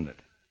same, doesn't it?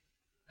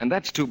 And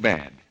that's too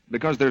bad,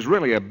 because there's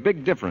really a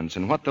big difference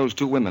in what those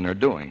two women are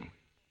doing.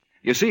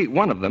 You see,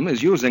 one of them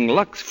is using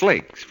Lux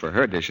Flakes for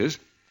her dishes,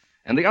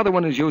 and the other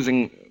one is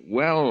using,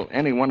 well,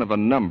 any one of a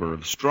number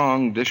of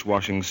strong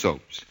dishwashing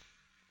soaps.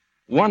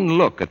 One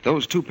look at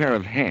those two pair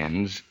of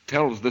hands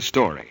tells the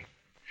story.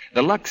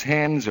 The Lux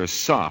hands are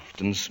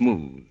soft and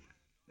smooth.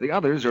 The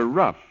others are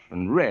rough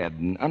and red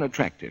and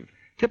unattractive,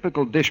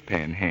 typical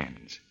dishpan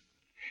hands.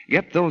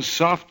 Yet those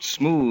soft,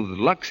 smooth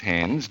Lux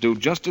hands do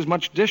just as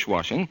much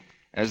dishwashing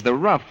as the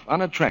rough,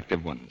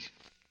 unattractive ones.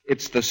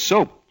 It's the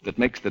soap that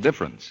makes the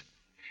difference.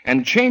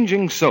 And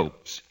changing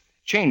soaps,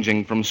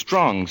 changing from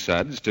strong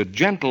suds to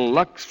gentle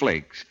Lux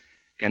Flakes,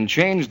 can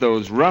change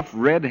those rough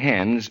red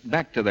hands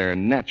back to their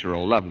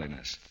natural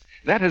loveliness.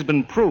 That has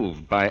been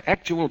proved by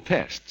actual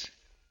tests.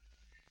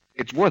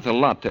 It's worth a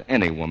lot to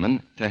any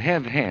woman to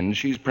have hands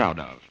she's proud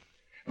of.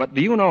 But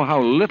do you know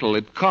how little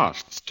it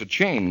costs to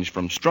change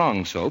from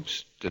strong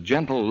soaps to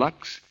gentle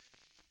Lux?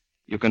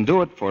 You can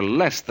do it for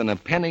less than a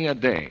penny a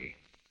day.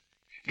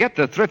 Get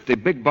the thrifty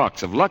big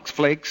box of Lux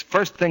Flakes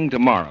first thing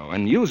tomorrow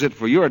and use it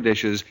for your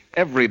dishes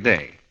every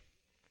day.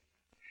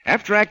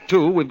 After Act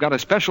Two, we've got a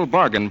special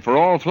bargain for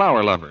all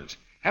flower lovers.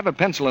 Have a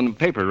pencil and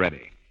paper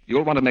ready.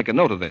 You'll want to make a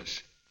note of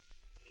this.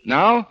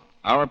 Now,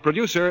 our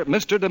producer,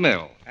 Mr.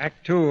 DeMille.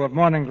 Act Two of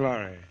Morning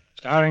Glory,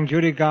 starring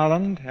Judy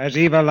Garland as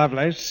Eva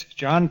Lovelace,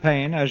 John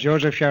Payne as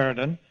Joseph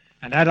Sheridan,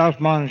 and Adolphe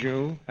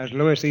Menjou as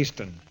Louis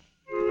Easton.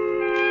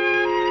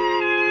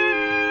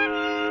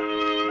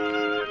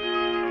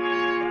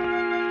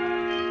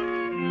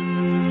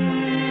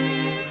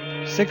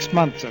 Six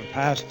months have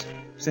passed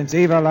since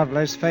Eva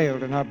Lovelace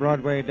failed in her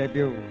Broadway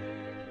debut.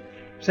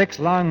 6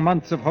 long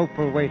months of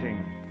hopeful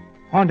waiting,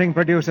 haunting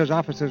producers'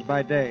 offices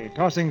by day,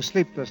 tossing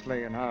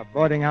sleeplessly in her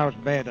boarding-house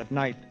bed at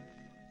night,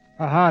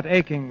 her heart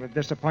aching with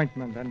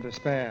disappointment and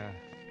despair.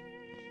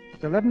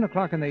 It's 11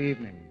 o'clock in the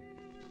evening.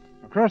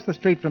 Across the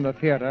street from the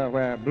theater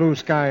where Blue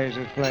Skies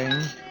is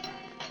playing,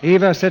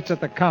 Eva sits at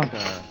the counter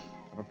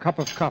with a cup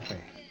of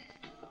coffee.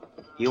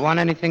 You want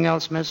anything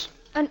else, miss?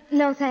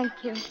 No, thank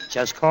you.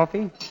 Just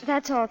coffee?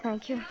 That's all,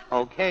 thank you.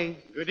 Okay.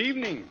 Good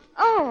evening.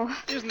 Oh.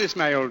 Isn't this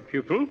my old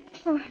pupil?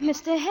 Oh,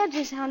 Mr.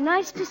 Hedges, how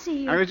nice to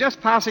see you. I was just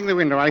passing the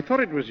window. I thought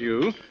it was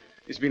you.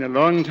 It's been a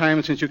long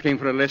time since you came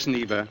for a lesson,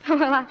 Eva.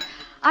 Well,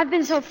 I've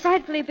been so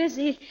frightfully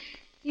busy.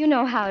 You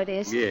know how it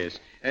is. Yes.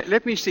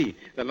 Let me see.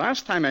 The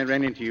last time I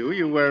ran into you,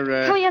 you were...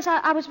 Oh, yes,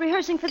 I was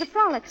rehearsing for the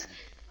Frolics.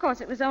 Of course,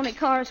 it was only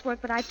chorus work,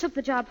 but I took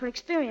the job for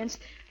experience.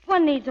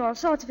 One needs all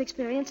sorts of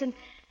experience, and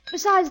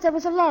besides, there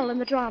was a lull in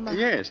the drama.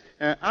 Yes.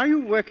 Are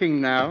you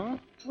working now?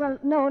 Well,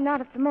 no,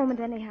 not at the moment,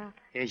 anyhow.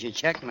 Here's your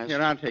check, miss.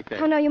 Here, I'll take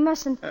that. Oh, no, you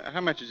mustn't.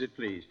 How much is it,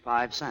 please?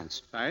 5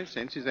 cents. 5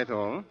 cents, is that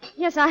all?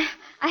 Yes, I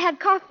had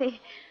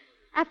coffee.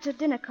 After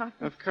dinner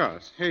coffee. Of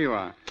course. Here you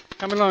are.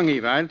 Come along,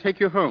 Eva. I'll take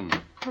you home.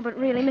 Oh, but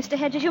really, Mr.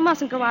 Hedges, you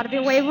mustn't go out of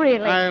your way,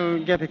 really. I'll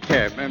get a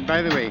cab. And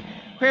by the way,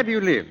 where do you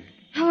live?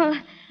 Oh,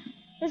 well,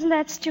 isn't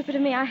that stupid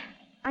of me? I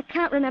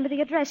can't remember the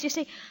address. You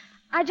see,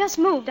 I just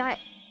moved. I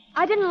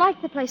didn't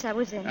like the place I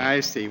was in. I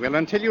see. Well,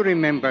 until you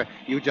remember,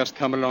 you just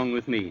come along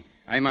with me.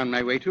 I'm on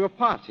my way to a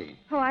party.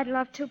 Oh, I'd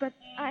love to, but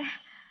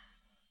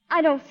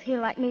I don't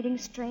feel like meeting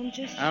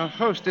strangers. Our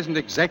host isn't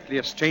exactly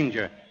a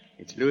stranger.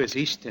 It's Louis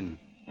Easton.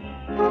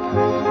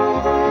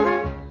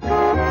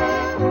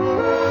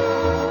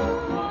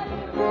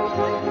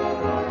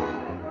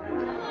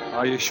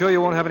 Are you sure you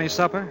won't have any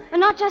supper?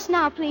 Not just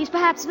now, please.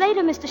 Perhaps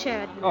later, Mr.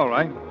 Sheridan. All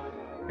right.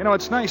 You know,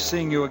 it's nice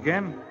seeing you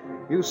again.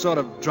 You sort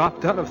of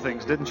dropped out of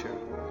things, didn't you?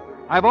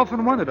 I've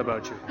often wondered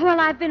about you. Well,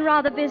 I've been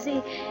rather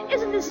busy.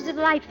 Isn't this a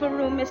delightful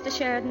room, Mr.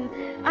 Sheridan?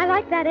 I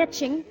like that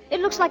etching.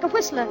 It looks like a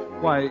whistler.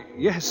 Why,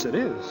 yes, it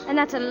is. And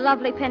that's a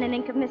lovely pen and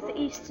ink of Mr.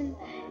 Easton.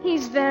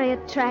 He's very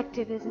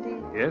attractive, isn't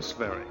he? Yes,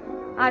 very.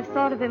 I've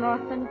thought of him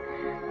often.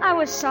 I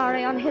was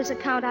sorry on his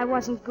account I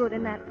wasn't good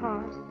in that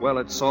part. Well,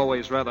 it's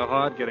always rather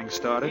hard getting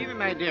started. Eva,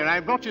 my dear, I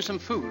brought you some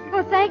food.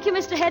 Oh, thank you,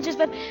 Mr. Hedges,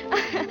 but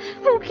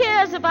who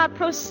cares about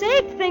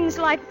prosaic things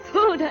like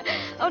food?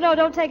 Oh, no,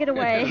 don't take it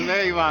away.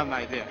 There you are,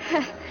 my dear.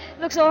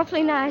 Looks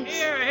awfully nice.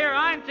 Here,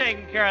 I'm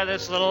taking care of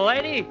this little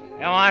lady.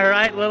 Am I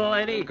right, little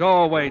lady?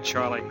 Go away,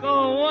 Charlie.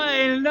 Go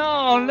away.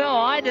 No.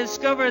 I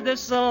discovered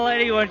this little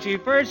lady when she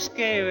first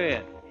came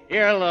in.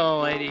 Here,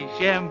 little lady,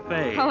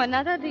 champagne. Oh,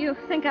 another? Do you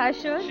think I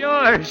should?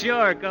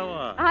 Sure, come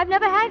on. I've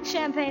never had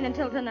champagne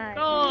until tonight.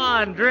 Go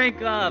on,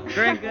 drink up.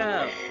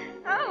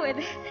 Oh,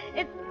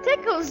 it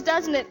tickles,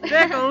 doesn't it?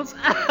 Tickles?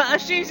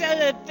 She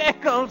says it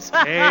tickles.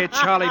 Hey,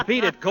 Charlie,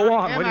 beat it. Go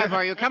on, will you?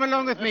 For you. Come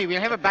along with me.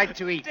 We'll have a bite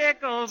to eat.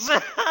 Tickles.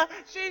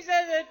 She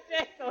says it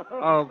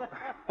tickles.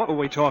 What were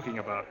we talking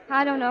about?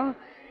 I don't know.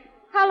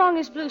 How long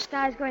is Blue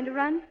Skies going to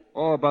run?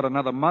 Oh, about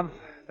another month.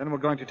 Then we're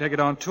going to take it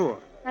on tour.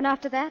 And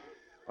after that?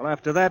 Well,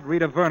 after that,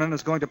 Rita Vernon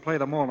is going to play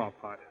the Molnar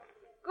part.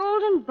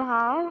 Golden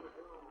Bough?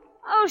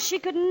 Oh, she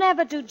could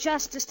never do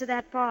justice to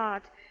that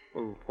part.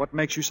 Well, what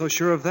makes you so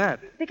sure of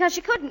that? Because she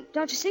couldn't.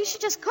 Don't you see? She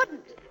just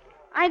couldn't.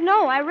 I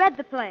know. I read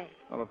the play.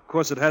 Well, of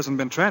course, it hasn't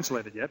been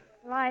translated yet.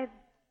 Well,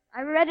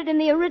 I read it in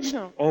the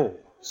original. Oh,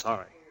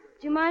 sorry.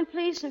 Do you mind,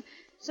 please?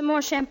 Some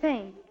more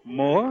champagne.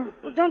 More?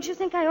 Well, don't you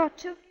think I ought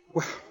to?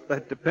 Well,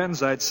 that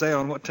depends, I'd say,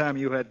 on what time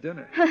you had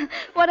dinner.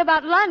 What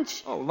about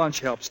lunch? Oh, lunch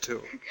helps,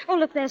 too. Oh,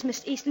 look, there's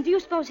Mr. Easton. Do you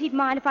suppose he'd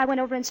mind if I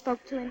went over and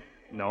spoke to him?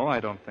 No,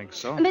 I don't think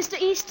so.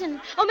 Mr. Easton.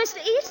 Oh,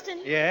 Mr.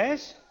 Easton.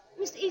 Yes?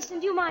 Mr. Easton,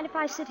 do you mind if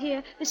I sit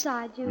here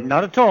beside you?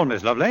 Not at all,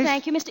 Miss Lovelace.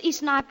 Thank you, Mr.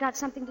 Easton. I've got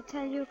something to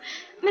tell you.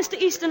 Mr.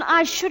 Easton,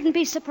 I shouldn't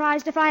be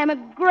surprised if I am a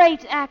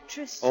great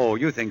actress. Oh,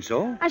 you think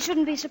so? I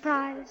shouldn't be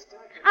surprised.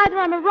 Either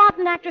I'm a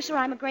rotten actress or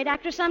I'm a great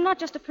actress. I'm not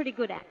just a pretty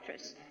good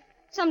actress.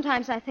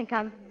 Sometimes I think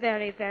I'm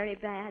very, very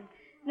bad.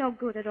 No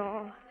good at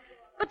all.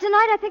 But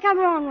tonight I think I'm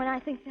wrong when I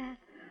think that.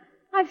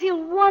 I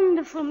feel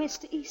wonderful,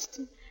 Mr.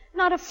 Easton.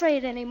 Not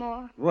afraid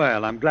anymore.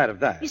 Well, I'm glad of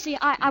that. You see,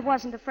 I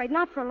wasn't afraid,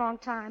 not for a long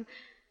time.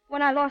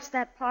 When I lost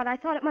that part, I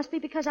thought it must be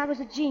because I was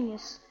a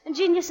genius. And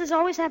geniuses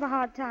always have a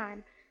hard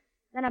time.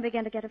 Then I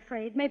began to get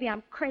afraid. Maybe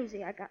I'm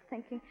crazy, I got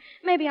thinking.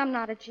 Maybe I'm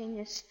not a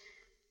genius.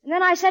 And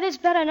then I said it's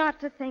better not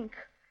to think.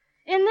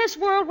 In this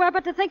world where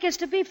but to think is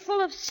to be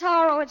full of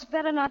sorrow, it's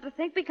better not to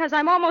think because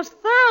I'm almost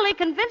thoroughly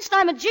convinced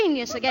I'm a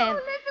genius again.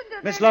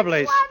 Miss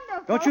Lovelace,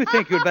 don't you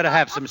think you'd better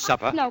have some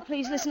supper? No,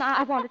 please, listen,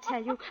 I want to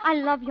tell you. I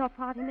love your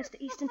party, Mr.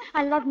 Easton.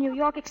 I love New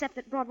York, except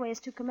that Broadway is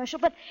too commercial.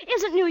 But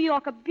isn't New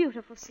York a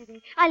beautiful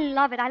city? I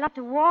love it. I love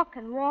to walk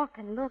and walk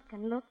and look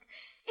and look.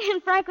 In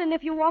Franklin,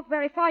 if you walk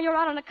very far, you're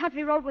out on a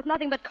country road with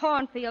nothing but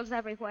cornfields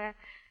everywhere.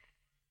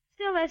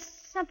 Still, there's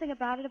something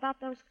about it,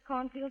 about those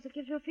cornfields, that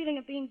gives you a feeling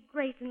of being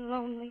great and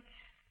lonely.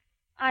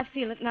 I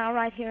feel it now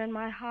right here in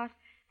my heart.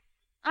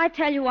 I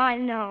tell you, I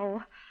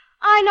know.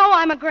 I know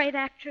I'm a great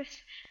actress.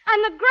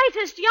 I'm the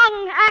greatest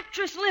young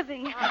actress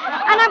living. And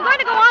I'm going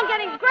to go on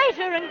getting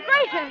greater and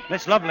greater.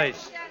 Miss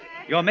Lovelace,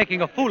 you're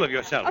making a fool of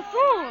yourself. A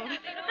fool?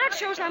 That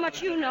shows how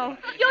much you know.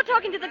 You're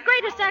talking to the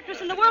greatest actress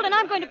in the world, and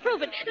I'm going to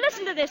prove it.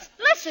 Listen to this.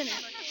 Listen.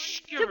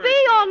 To be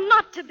or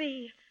not to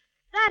be,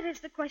 that is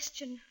the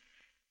question.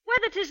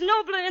 Whether 'tis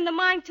nobler in the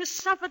mind to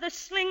suffer the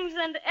slings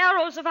and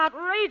arrows of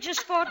outrageous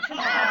fortune.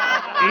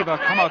 Eva,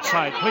 come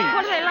outside, please.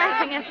 What are they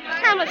laughing at?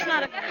 Hamlet's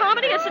not a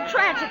comedy, it's a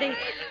tragedy.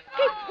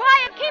 Keep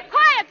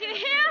quiet, do you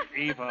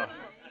hear? Eva.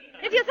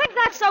 If you think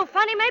that's so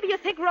funny, maybe you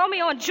think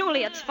Romeo and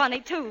Juliet's funny,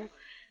 too.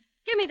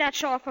 Give me that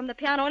shawl from the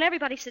piano and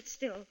everybody sit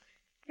still.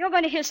 You're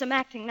going to hear some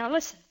acting. Now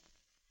listen.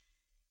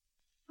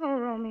 Oh,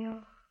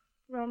 Romeo,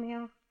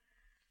 Romeo,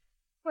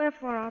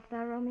 wherefore art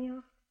thou,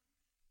 Romeo?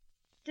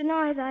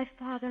 Deny thy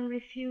father and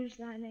refuse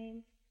thy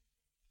name.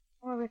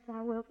 Or if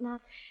thou wilt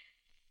not,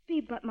 be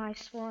but my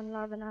sworn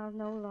love, and I'll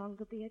no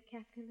longer be a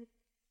Capulet.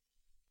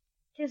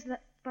 'Tis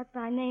but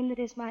thy name that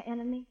is my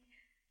enemy.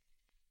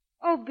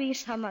 Oh, be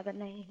some other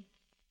name.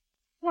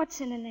 What's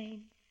in a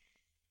name?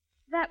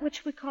 That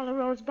which we call a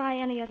rose by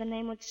any other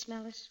name would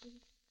smell as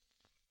sweet.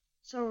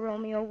 So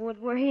Romeo would,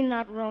 were he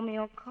not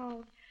Romeo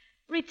called,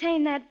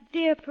 retain that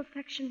dear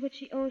perfection which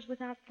he owes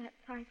without that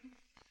title.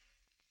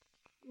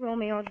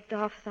 Romeo,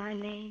 doff thy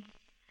name,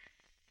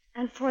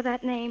 and for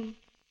that name,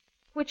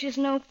 which is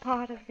no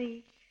part of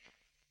thee,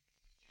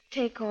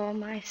 take all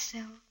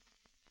myself.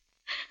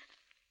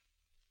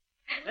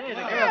 Hey, the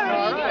girl,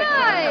 all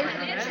right.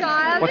 Nice,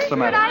 child. What's the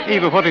matter?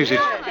 Eva, what is it?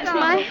 It's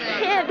my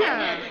head.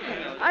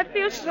 I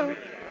feel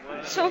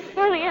so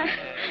funny.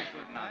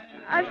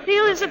 I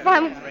feel as if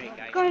I'm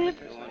going to...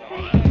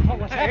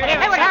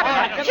 Hey, what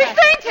happened? She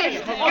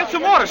fainted. Get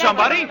some water,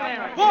 somebody.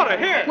 Water,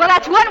 here. Well,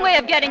 that's one way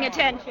of getting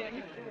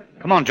attention.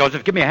 Come on,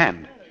 Joseph, give me a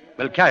hand.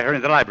 We'll carry her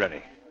into the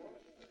library.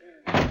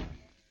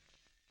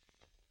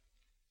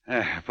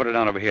 Put her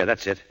down over here.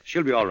 That's it.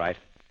 She'll be all right.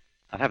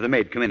 I'll have the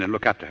maid come in and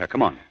look after her.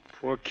 Come on.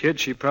 Poor kid,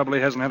 she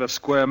probably hasn't had a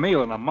square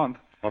meal in a month.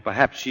 Or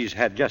perhaps she's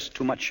had just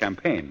too much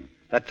champagne.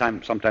 That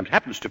time sometimes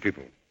happens to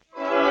people.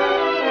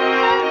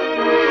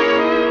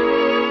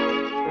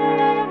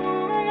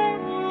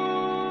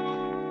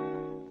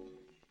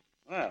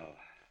 Well,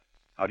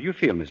 how do you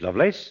feel, Miss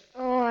Lovelace?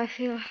 Oh, I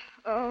feel...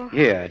 Oh.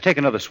 Here, take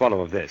another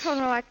swallow of this. Oh,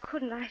 no, I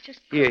couldn't. I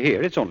just...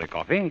 Here, it's only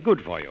coffee.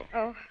 Good for you.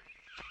 Oh,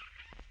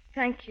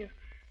 thank you.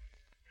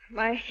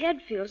 My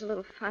head feels a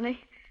little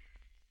funny.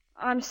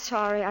 I'm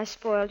sorry I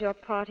spoiled your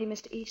party,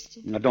 Mr.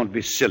 Easton. Now, don't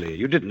be silly.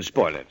 You didn't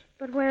spoil it.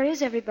 But where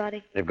is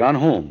everybody? They've gone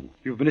home.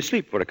 You've been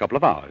asleep for a couple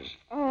of hours.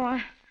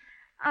 Oh,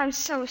 I'm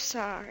so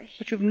sorry.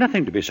 But you've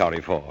nothing to be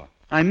sorry for.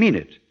 I mean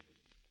it.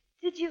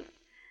 Did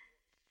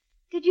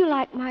you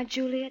like my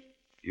Juliet?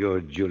 Your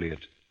Juliet.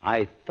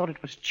 I thought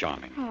it was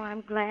charming. Oh,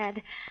 I'm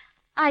glad.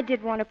 I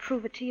did want to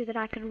prove it to you that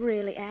I could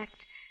really act.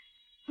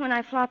 When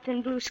I flopped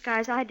in Blue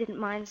Skies, I didn't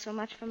mind so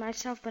much for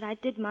myself, but I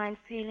did mind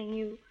failing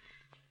you.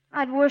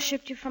 I'd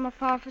worshipped you from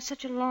afar for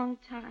such a long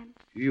time.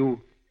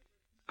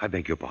 I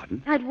beg your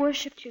pardon? I'd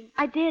worshipped you.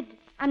 I did.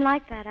 I'm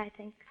like that, I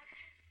think.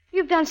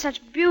 You've done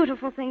such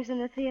beautiful things in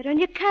the theater, and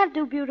you can't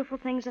do beautiful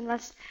things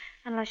unless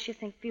you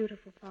think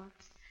beautiful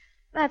thoughts.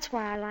 That's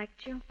why I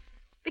liked you.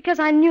 Because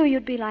I knew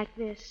you'd be like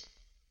this.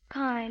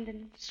 Kind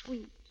and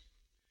sweet.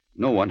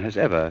 No one has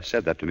ever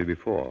said that to me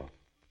before.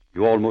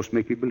 You almost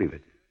make me believe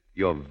it.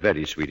 You're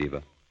very sweet,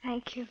 Eva.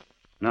 Thank you.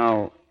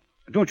 Now,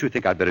 don't you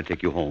think I'd better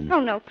take you home? Oh,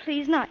 no,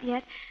 please, not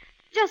yet.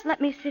 Just let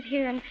me sit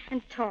here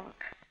and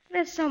talk.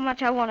 There's so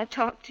much I want to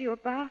talk to you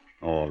about.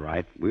 All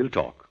right, we'll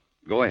talk.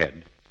 Go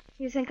ahead.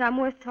 You think I'm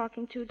worth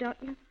talking to, don't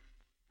you?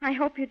 I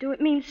hope you do.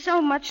 It means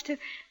so much to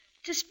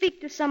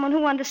speak to someone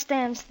who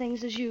understands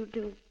things as you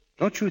do.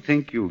 Don't you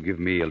think you give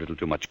me a little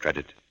too much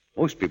credit?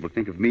 Most people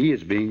think of me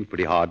as being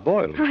pretty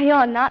hard-boiled. Oh,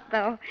 you're not,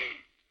 though.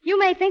 You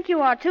may think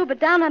you are, too, but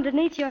down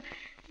underneath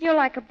you're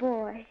like a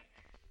boy.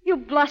 You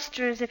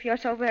bluster as if you're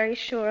so very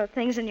sure of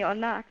things, and you're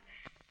not.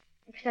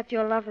 Except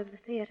your love of the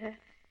theater.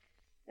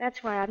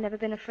 That's why I've never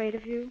been afraid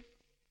of you.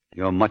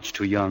 You're much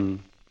too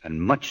young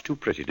and much too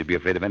pretty to be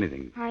afraid of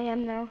anything. I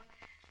am, though.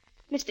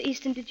 Mr.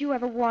 Easton, did you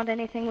ever want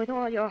anything with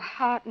all your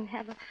heart and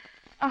have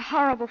a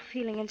horrible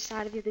feeling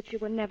inside of you that you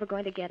were never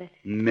going to get it?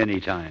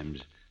 Many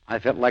times. I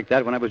felt like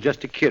that when I was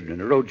just a kid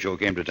and a road show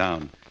came to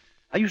town.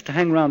 I used to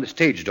hang around the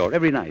stage door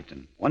every night,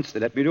 and once they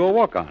let me do a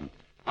walk-on.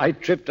 I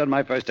tripped on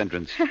my first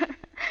entrance.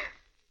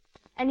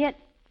 And yet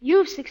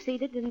you've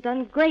succeeded and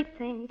done great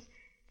things.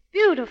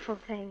 Beautiful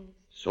things.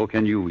 So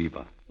can you,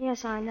 Eva.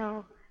 Yes, I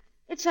know.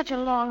 It's such a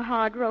long,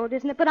 hard road,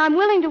 isn't it? But I'm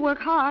willing to work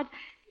hard.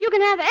 You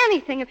can have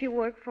anything if you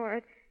work for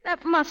it.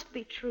 That must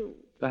be true.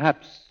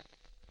 Perhaps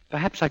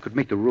I could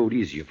make the road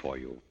easier for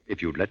you,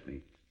 if you'd let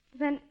me.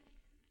 Then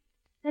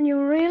you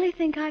really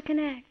think I can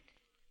act?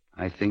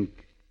 I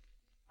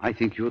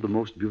think you're the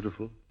most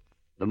beautiful,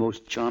 the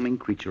most charming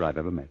creature I've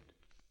ever met.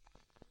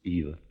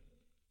 Eva.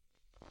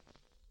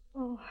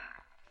 Oh.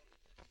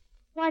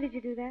 Why did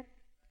you do that?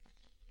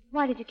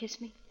 Why did you kiss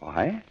me?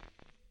 Why?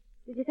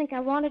 Did you think I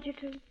wanted you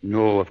to?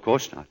 No, of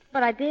course not.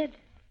 But I did.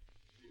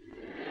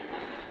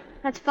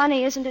 That's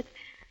funny, isn't it?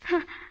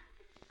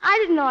 I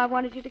didn't know I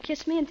wanted you to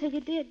kiss me until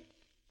you did.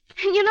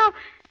 You know,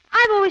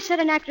 I've always said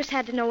an actress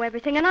had to know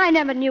everything, and I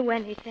never knew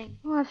anything.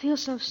 Oh, I feel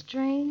so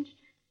strange.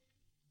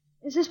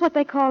 Is this what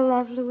they call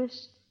love,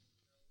 Louis?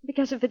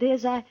 Because if it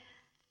is, I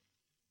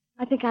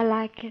think I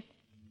like it.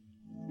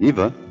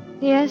 Eva?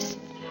 Yes?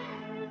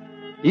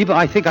 Eva,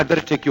 I think I'd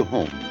better take you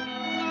home.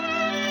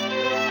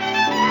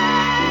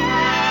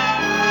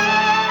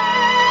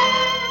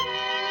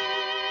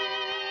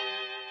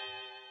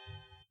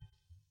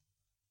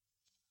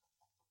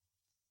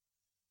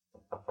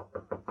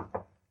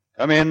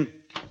 Come in.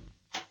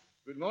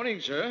 Good morning,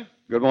 sir.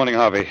 Good morning,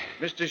 Harvey.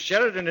 Mr.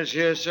 Sheridan is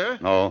here, sir.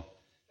 No.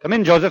 Come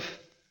in, Joseph.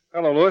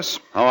 Hello, Louis.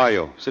 How are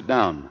you? Sit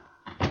down.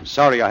 I'm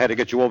sorry I had to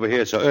get you over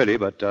here so early,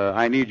 but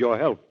I need your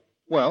help.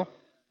 Well?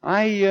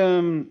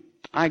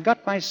 I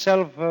got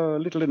myself a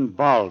little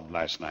involved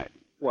last night.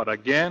 What,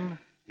 again?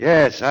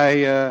 Yes,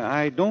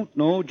 I don't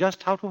know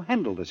just how to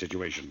handle the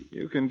situation.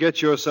 You can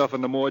get yourself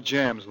into more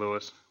jams,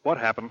 Louis. What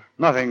happened?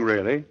 Nothing,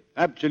 really.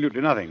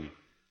 Absolutely nothing.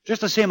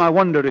 Just the same, I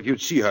wondered if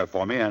you'd see her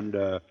for me and,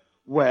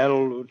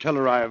 tell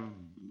her I've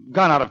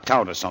gone out of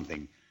town or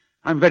something.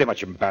 I'm very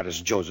much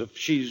embarrassed, Joseph.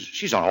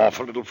 She's an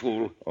awful little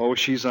fool. Oh,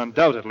 she's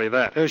undoubtedly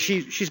that.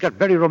 She's got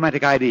very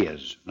romantic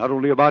ideas. Not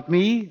only about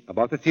me,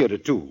 about the theater,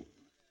 too.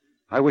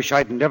 I wish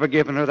I'd never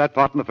given her that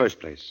part in the first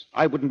place.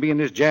 I wouldn't be in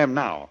this jam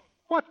now.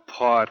 What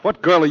part?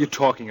 What girl are you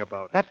talking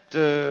about? That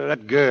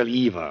girl,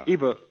 Eva.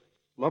 Eva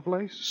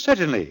Lovelace?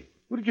 Certainly.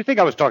 Who did you think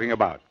I was talking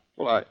about?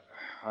 Well,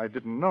 I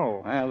didn't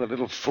know. Well, the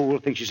little fool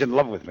thinks she's in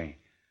love with me.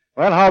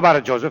 Well, how about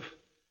it, Joseph?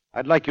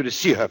 I'd like you to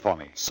see her for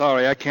me.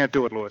 Sorry, I can't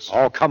do it, Louis.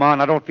 Oh, come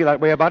on. I don't feel that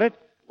way about it.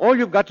 All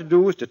you've got to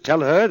do is to tell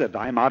her that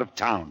I'm out of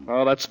town.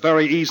 Oh, that's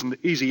very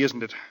easy,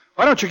 isn't it?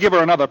 Why don't you give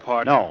her another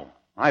part? No.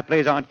 My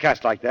plays aren't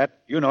cast like that.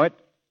 You know it.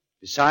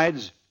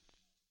 Besides,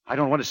 I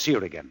don't want to see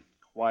her again.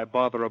 Why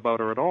bother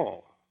about her at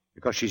all?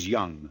 Because she's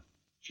young.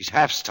 She's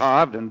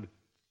half-starved, and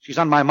she's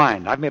on my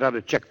mind. I've made out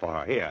a check for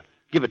her. Here,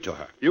 give it to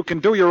her. You can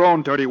do your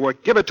own dirty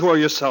work. Give it to her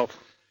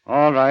yourself.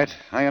 All right.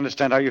 I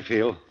understand how you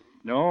feel.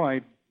 No,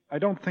 I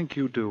don't think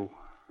you do.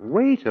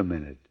 Wait a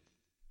minute.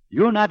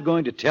 You're not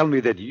going to tell me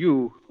that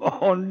you...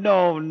 Oh,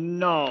 no.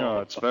 Oh,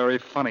 it's very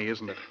funny,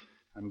 isn't it?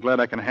 I'm glad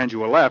I can hand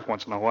you a laugh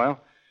once in a while.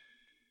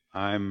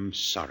 I'm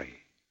sorry.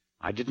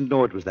 I didn't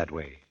know it was that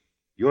way.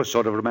 You're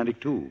sort of romantic,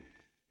 too.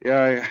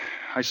 Yeah,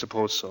 I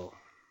suppose so.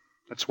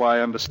 That's why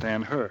I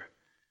understand her.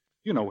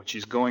 You know what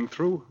she's going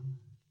through.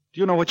 Do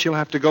you know what she'll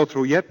have to go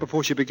through yet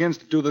before she begins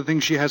to do the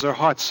things she has her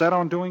heart set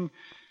on doing?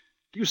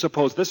 Do you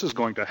suppose this is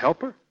going to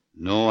help her?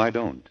 No, I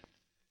don't.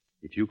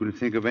 If you can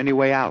think of any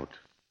way out,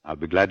 I'll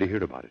be glad to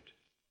hear about it.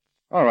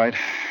 All right.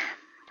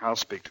 I'll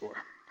speak to her.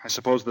 I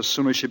suppose the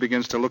sooner she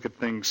begins to look at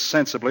things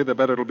sensibly, the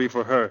better it'll be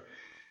for her.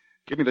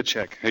 Give me the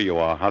check. Here you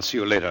are. I'll see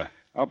you later.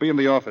 I'll be in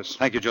the office.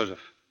 Thank you, Joseph.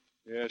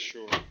 Yeah,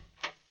 sure.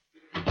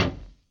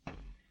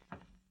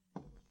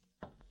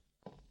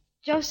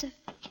 Joseph.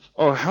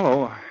 Oh,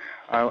 hello.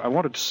 I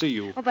wanted to see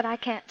you. Oh, but I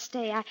can't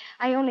stay.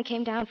 I only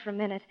came down for a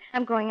minute.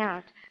 I'm going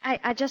out.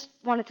 I just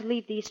wanted to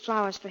leave these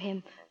flowers for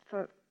him,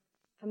 for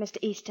Mr.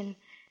 Easton.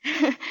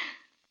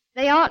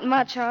 They aren't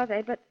much, are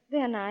they? But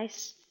they're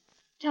nice.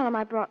 Tell him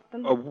I brought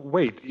them. Oh,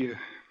 wait.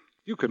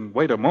 You can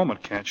wait a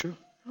moment, can't you?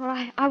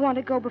 Well, I want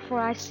to go before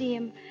I see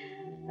him.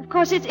 Of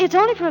course, it's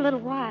only for a little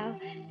while.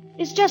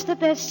 It's just that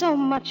there's so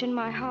much in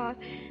my heart,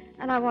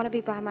 and I want to be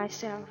by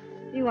myself.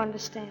 You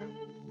understand?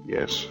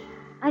 Yes.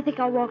 I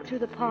think I'll walk through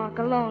the park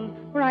alone,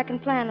 where I can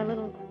plan a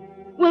little.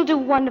 We'll do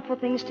wonderful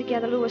things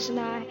together, Louis and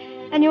I,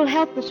 and you'll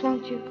help us,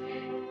 won't you?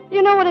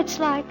 You know what it's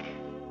like?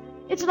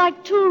 It's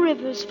like two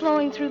rivers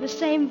flowing through the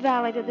same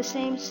valley to the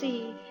same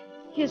sea,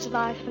 his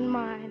life and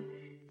mine.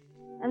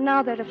 And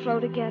now they're to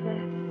flow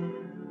together.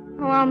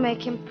 Oh, I'll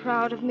make him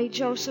proud of me,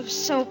 Joseph,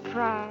 so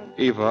proud.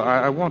 Eva,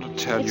 I want to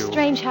tell you... It's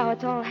strange how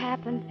it's all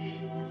happened.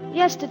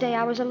 Yesterday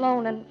I was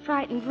alone and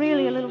frightened,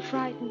 really a little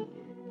frightened.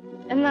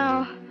 And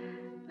now...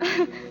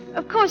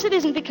 Of course, it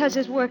isn't because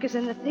his work is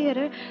in the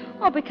theater,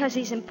 or because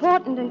he's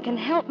important and can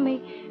help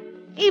me.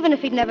 Even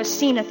if he'd never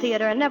seen a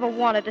theater and never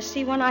wanted to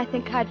see one, I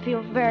think I'd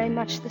feel very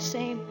much the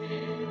same.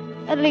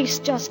 At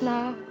least just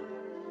now.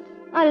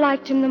 I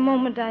liked him the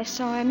moment I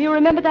saw him. You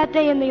remember that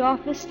day in the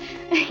office?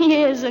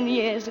 Years and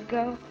years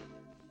ago.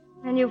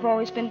 And you've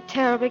always been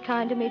terribly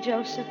kind to me,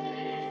 Joseph.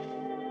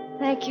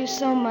 Thank you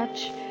so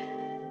much.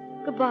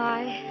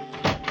 Goodbye.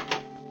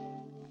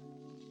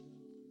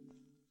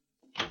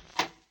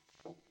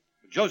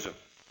 Joseph.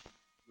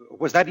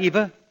 Was that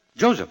Eva?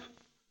 Joseph.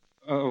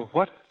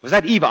 What? Was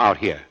that Eva out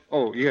here?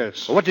 Oh,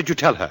 yes. What did you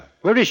tell her?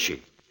 Where is she?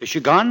 Is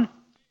she gone?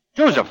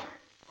 Joseph.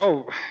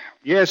 Oh,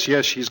 yes,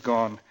 she's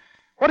gone.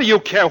 What do you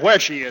care where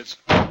she is?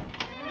 We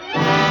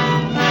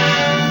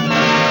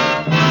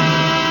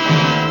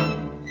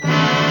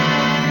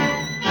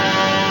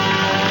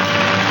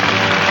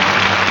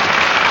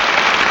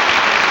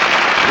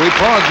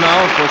pause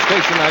now for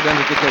station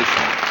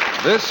identification.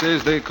 This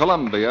is the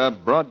Columbia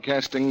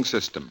Broadcasting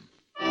System.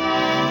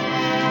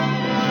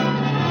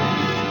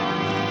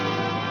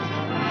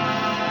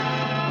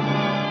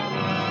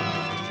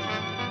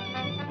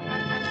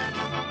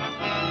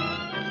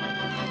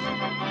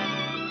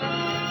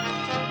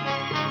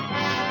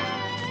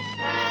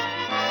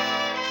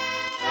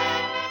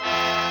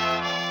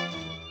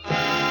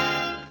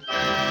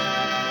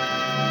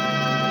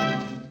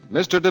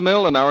 Mr.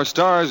 DeMille and our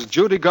stars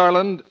Judy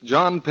Garland,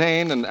 John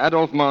Payne, and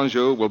Adolphe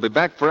Menjou will be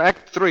back for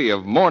Act 3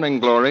 of Morning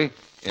Glory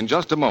in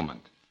just a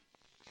moment.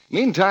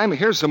 Meantime,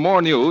 here's some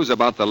more news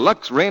about the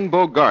Lux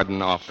Rainbow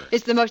Garden offer.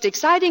 It's the most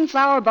exciting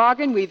flower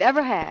bargain we've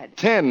ever had.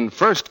 10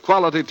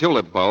 first-quality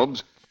tulip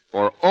bulbs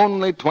for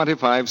only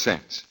 25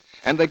 cents.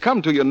 And they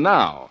come to you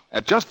now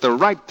at just the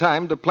right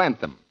time to plant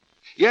them.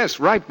 Yes,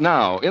 right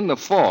now, in the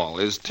fall,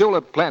 is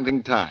tulip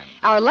planting time.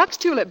 Our Lux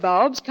tulip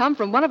bulbs come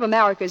from one of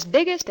America's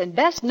biggest and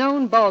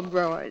best-known bulb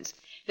growers.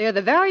 They're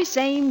the very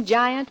same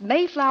giant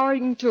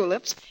Mayflowering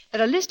tulips that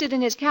are listed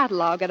in his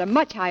catalog at a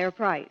much higher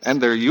price.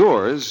 And they're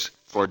yours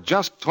for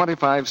just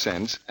 25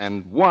 cents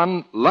and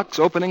one Lux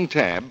opening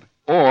tab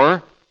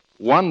or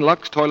one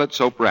Lux toilet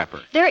soap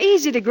wrapper. They're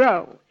easy to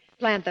grow.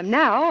 Plant them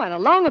now, and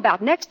along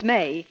about next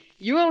May,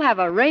 you'll have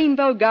a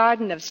rainbow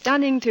garden of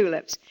stunning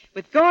tulips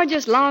with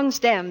gorgeous long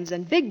stems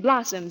and big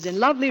blossoms in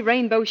lovely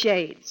rainbow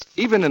shades.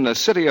 Even in a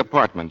city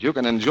apartment, you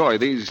can enjoy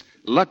these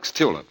Lux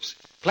tulips.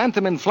 Plant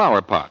them in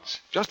flower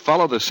pots. Just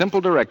follow the simple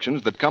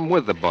directions that come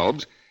with the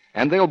bulbs,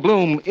 and they'll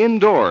bloom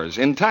indoors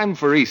in time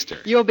for Easter.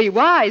 You'll be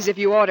wise if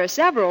you order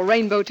several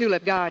rainbow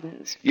tulip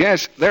gardens.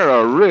 Yes, they're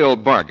a real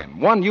bargain,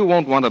 one you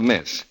won't want to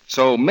miss.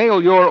 So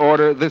mail your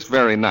order this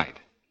very night.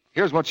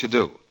 Here's what you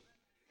do.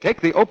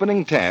 Take the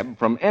opening tab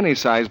from any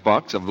size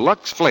box of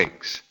Lux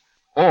Flakes,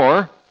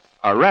 or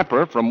a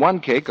wrapper from one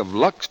cake of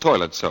Lux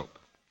toilet soap.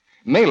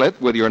 Mail it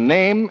with your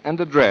name and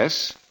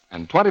address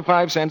and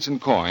 25 cents in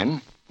coin,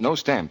 no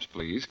stamps,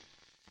 please,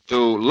 to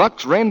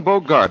Lux Rainbow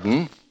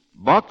Garden,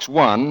 Box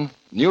 1,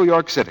 New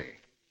York City.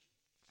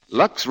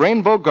 Lux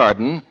Rainbow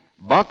Garden,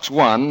 Box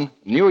 1,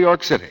 New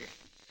York City.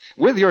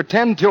 With your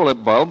 10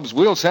 tulip bulbs,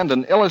 we'll send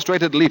an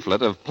illustrated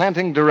leaflet of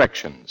planting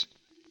directions.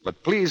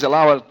 But please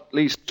allow at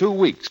least 2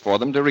 weeks for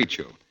them to reach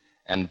you.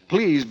 And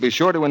please be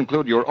sure to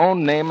include your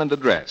own name and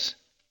address.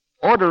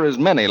 Order as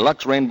many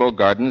Lux Rainbow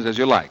Gardens as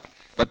you like,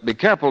 but be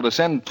careful to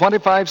send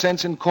 25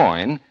 cents in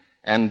coin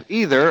and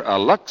either a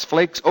Lux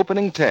Flakes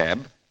opening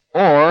tab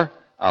or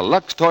a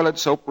Lux toilet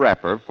soap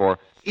wrapper for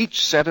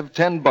each set of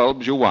 10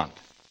 bulbs you want.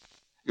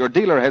 Your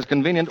dealer has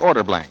convenient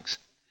order blanks.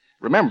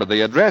 Remember,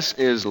 the address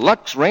is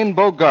Lux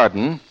Rainbow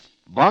Garden,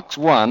 Box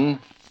 1,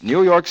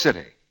 New York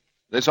City.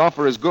 This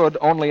offer is good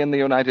only in the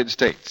United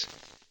States.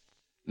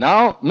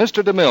 Now,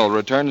 Mr. DeMille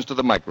returns to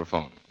the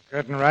microphone.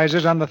 Curtain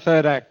rises on the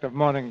third act of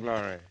Morning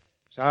Glory,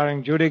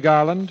 starring Judy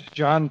Garland,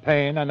 John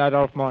Payne, and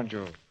Adolphe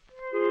Monjou.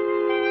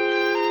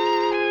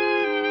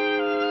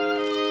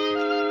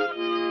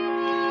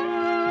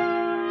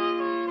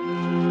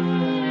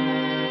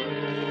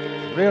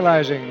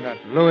 Realizing that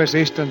Louis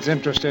Easton's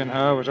interest in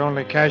her was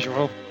only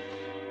casual,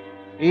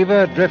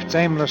 Eva drifts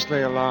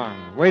aimlessly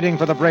along, waiting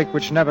for the break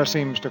which never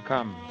seems to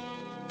come.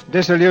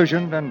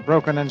 Disillusioned and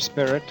broken in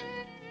spirit,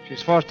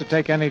 she's forced to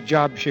take any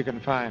job she can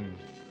find.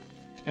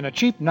 In a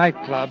cheap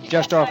nightclub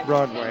just off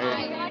Broadway,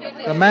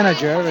 the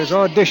manager is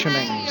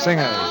auditioning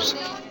singers.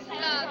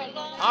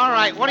 All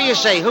right, what do you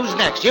say? Who's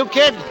next? You,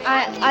 kid?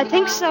 I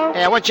think so.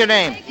 Yeah, what's your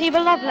name? Eva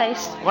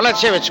Lovelace. Well,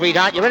 let's hear it,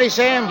 sweetheart. You ready,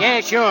 Sam?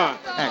 Yeah, sure.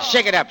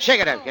 Shake it up,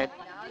 kid.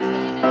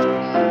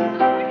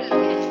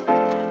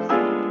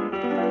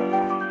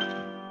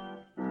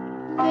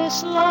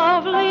 This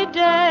lovely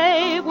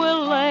day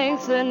will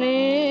lengthen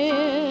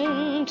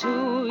into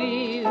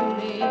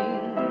evening.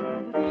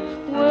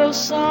 We'll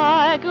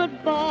sigh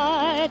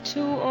goodbye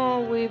to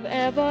all we've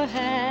ever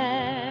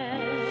had.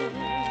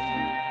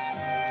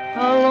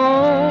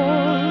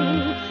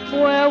 Alone,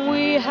 where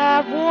we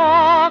have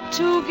walked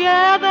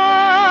together,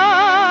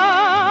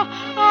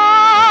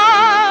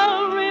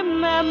 I'll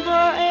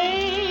remember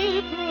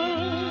April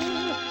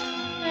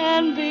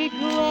and be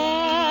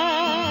glad.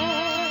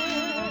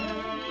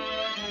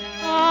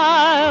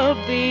 I'll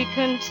be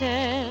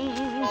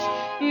content.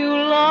 You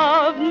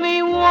loved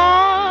me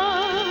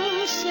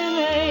once in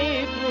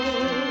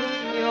April.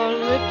 Your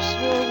lips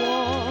were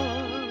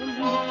warm,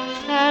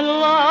 and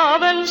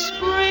love and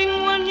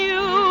spring were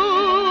new.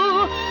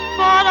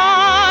 But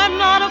I'm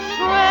not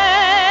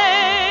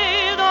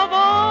afraid of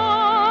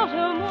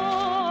autumn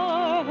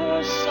or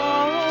her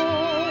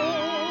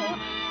sorrow,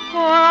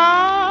 for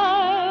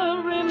I'll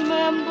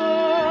remember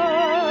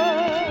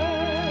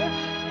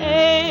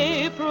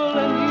April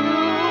and you.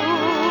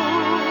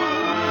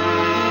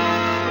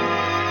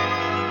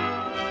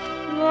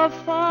 The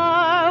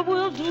fire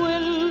will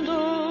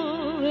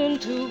dwindle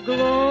into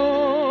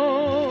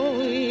glowing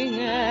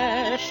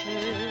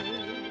ashes,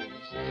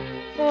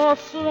 for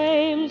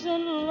flames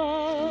and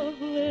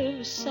love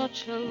live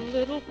such a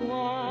little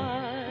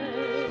while.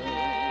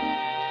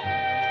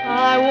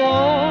 I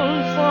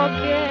won't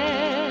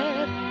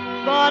forget,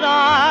 but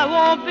I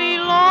won't be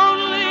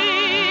lonely.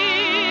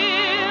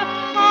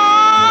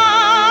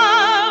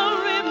 I'll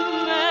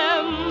remember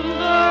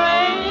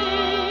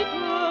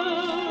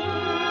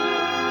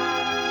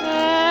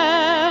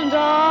and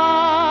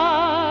I'll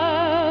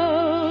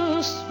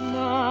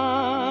smile.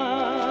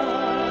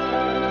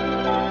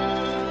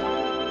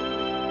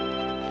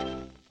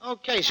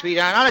 Okay,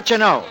 sweetheart, I'll let you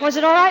know. Was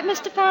it all right,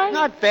 Mr. Fine?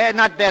 Not bad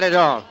at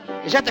all.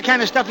 Is that the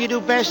kind of stuff you do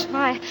best?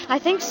 I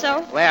think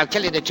so. Well, I'll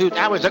tell you the truth,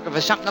 I was looking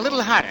for something a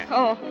little harder.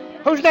 Oh.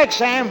 Who's next,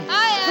 Sam?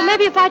 Well,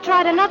 maybe if I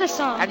tried another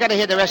song. I gotta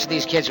hear the rest of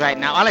these kids right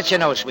now. I'll let you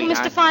know, sweetheart.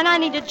 Mr. Fine, I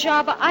need a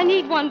job. I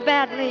need one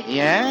badly.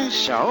 Yeah,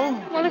 so?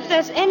 Well, if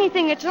there's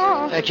anything at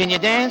all. Can you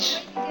dance?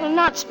 Well,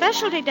 not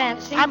specialty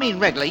dancing. I mean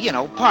regular,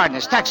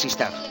 partners, taxi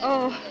stuff.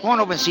 Oh. Go on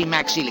over and see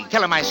Max Seelig.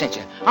 Tell him I sent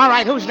you. All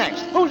right, who's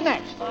next?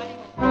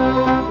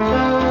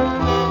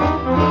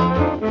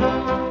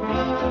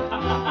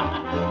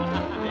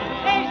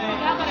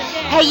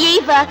 Hey,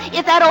 Eva,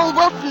 if that old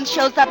Wilson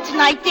shows up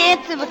tonight,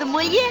 dancing with him,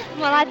 will you?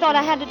 Well, I thought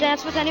I had to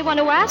dance with anyone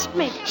who asked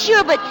me.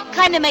 Sure, but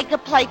kind of make a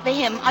play for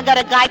him. I got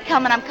a guy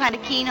coming I'm kind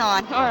of keen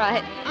on. All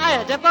right.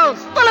 Hiya, Dippos.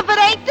 Well, if it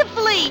ain't the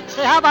Fleet.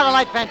 Say, how about a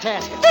light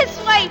fantastic? This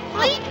way,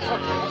 Fleet.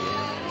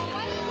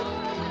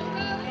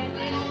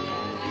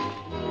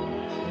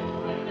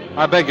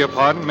 I beg your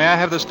pardon. May I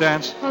have this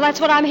dance? Well,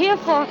 that's what I'm here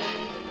for.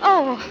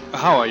 Oh.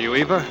 How are you,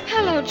 Eva?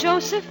 Hello,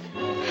 Joseph.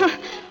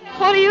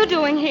 What are you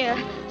doing here?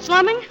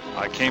 Slumming?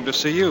 I came to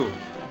see you.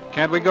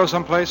 Can't we go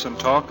someplace and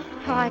talk?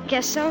 Oh, I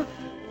guess so.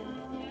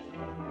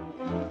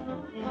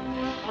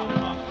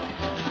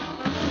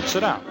 Sit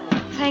down.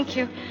 Thank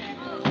you.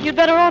 You'd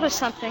better order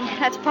something.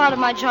 That's part of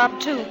my job,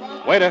 too.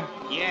 Waiter.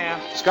 Yeah.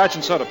 Scotch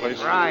and soda,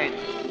 please. Right.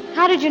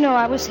 How did you know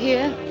I was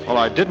here? Well,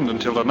 I didn't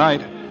until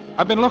tonight.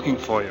 I've been looking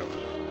for you.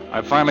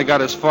 I finally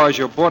got as far as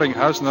your boarding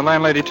house, and the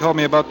landlady told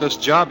me about this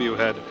job you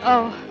had.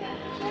 Oh.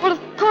 Well, of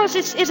course,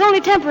 it's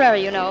only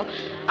temporary, you know.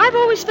 I've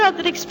always felt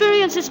that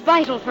experience is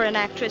vital for an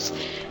actress.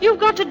 You've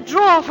got to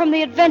draw from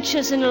the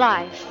adventures in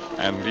life.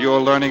 And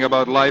you're learning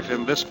about life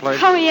in this place?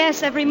 Oh,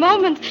 yes, every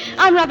moment.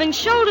 I'm rubbing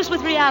shoulders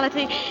with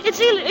reality.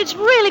 It's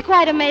really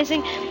quite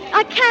amazing.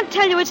 I can't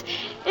tell you,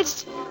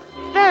 it's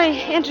very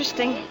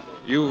interesting.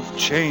 You've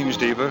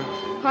changed, Eva.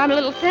 Well, I'm a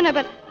little thinner,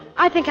 but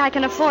I think I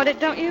can afford it,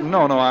 don't you?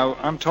 No,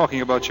 I'm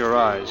talking about your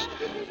eyes.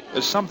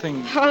 There's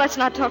something... Oh, let's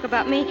not talk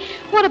about me.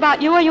 What about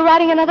you? Are you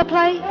writing another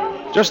play?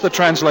 Just the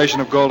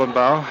translation of Golden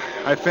Bough.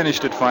 I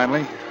finished it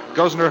finally.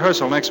 Goes in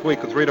rehearsal next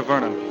week with Rita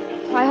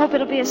Vernon. I hope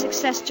it'll be a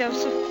success,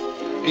 Joseph.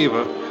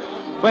 Eva,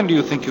 when do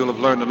you think you'll have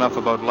learned enough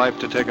about life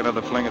to take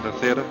another fling at the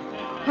theater?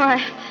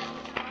 Why,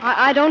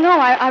 I don't know.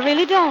 I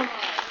really don't.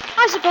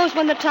 I suppose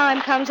when the time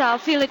comes, I'll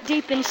feel it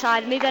deep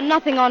inside me, then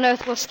nothing on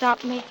earth will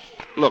stop me.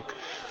 Look,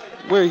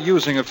 we're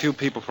using a few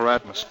people for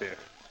atmosphere.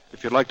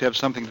 If you'd like to have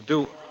something to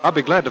do, I'll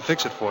be glad to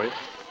fix it for you.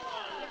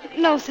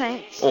 No,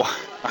 thanks. Oh,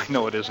 I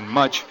know it isn't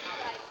much,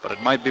 but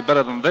it might be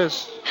better than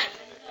this.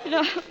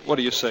 No. What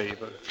do you say,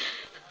 Eva?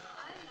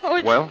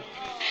 Oh, Well?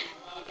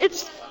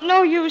 It's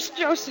no use,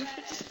 Joseph.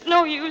 It's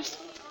no use.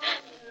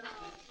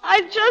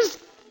 I just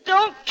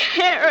don't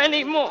care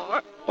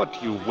anymore.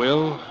 But you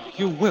will.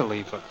 You will,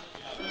 Eva.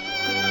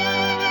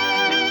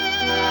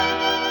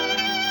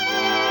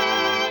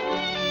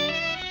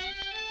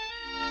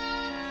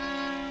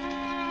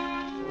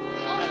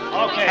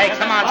 Okay, hey,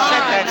 come on,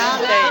 set that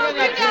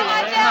stage. Come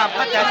on,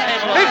 put that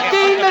table.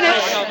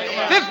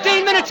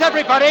 15 minutes,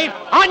 everybody.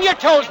 On your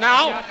toes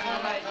now.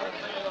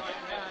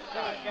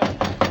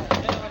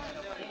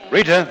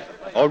 Rita.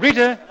 Oh,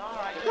 Rita.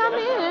 Come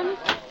in.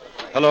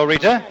 Hello,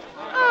 Rita.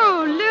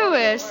 Oh,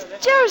 Louis.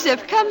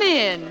 Joseph, come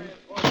in.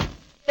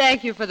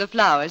 Thank you for the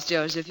flowers,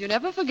 Joseph. You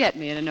never forget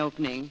me in an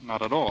opening.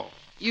 Not at all.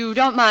 You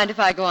don't mind if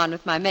I go on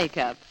with my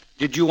makeup?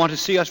 Did you want to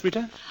see us,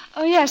 Rita?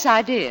 Oh, yes,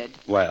 I did.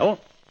 Well?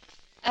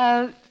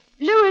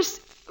 Louis,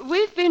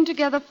 we've been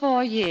together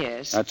 4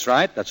 years. That's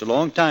right. That's a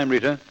long time,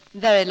 Rita.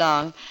 Very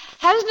long.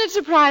 Hasn't it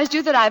surprised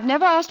you that I've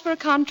never asked for a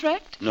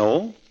contract?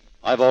 No.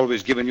 I've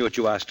always given you what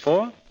you asked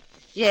for.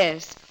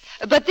 Yes.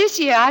 But this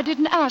year I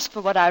didn't ask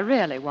for what I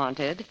really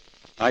wanted.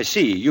 I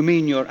see. You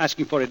mean you're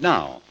asking for it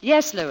now?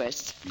 Yes,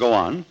 Louis. Go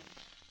on.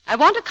 I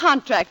want a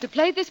contract to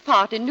play this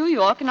part in New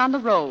York and on the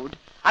road.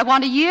 I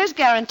want a year's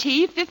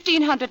guarantee,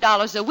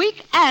 $1,500 a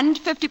week, and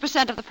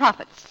 50% of the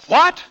profits.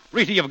 What?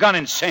 Rita, you've gone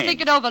insane.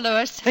 Think it over,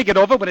 Louis. Think it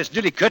over when it's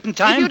nearly curtain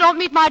time? If you don't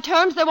meet my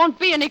terms, there won't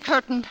be any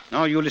curtain.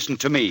 No, you listen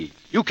to me.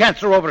 You can't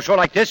throw over a show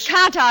like this.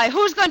 Can't I?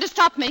 Who's going to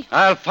stop me?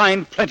 I'll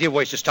find plenty of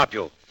ways to stop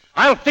you.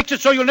 I'll fix it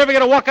so you'll never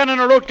get a walk-on in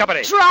a road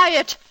company. Try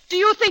it. Do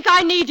you think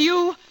I need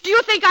you? Do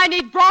you think I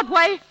need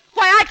Broadway?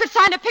 Why, I could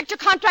sign a picture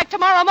contract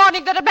tomorrow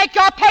morning that'd make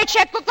your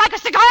paycheck look like a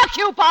cigar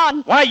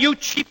coupon. Why, you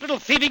cheap little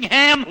thieving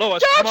ham.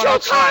 Lois, Don't come on you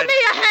outside. call me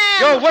a ham.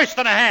 You're worse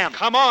than a ham.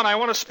 Come on, I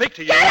want to speak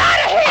to you. Get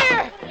out of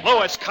here.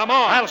 Lois, come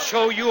on. I'll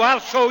show you.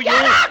 I'll show you.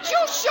 Get out, you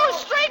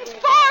shoestring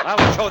spark.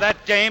 I'll show that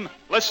dame.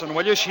 Listen,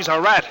 will you? She's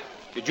a rat.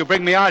 Did you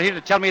bring me out here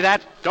to tell me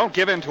that? Don't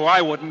give in to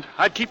I wouldn't.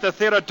 I'd keep the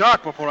theater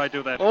dark before I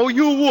do that. Oh,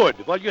 you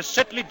would? Well, you're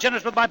certainly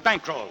generous with my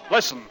bankroll.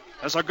 Listen,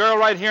 there's a girl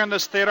right here in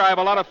this theater I have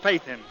a lot of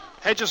faith in.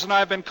 Hedges and I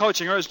have been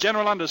coaching her as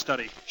general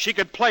understudy. She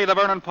could play the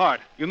Vernon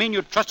part. You mean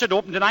you trust her to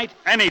open tonight?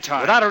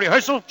 Anytime. Without a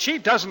rehearsal? She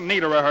doesn't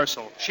need a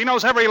rehearsal. She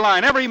knows every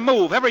line, every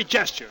move, every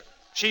gesture.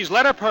 She's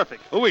letter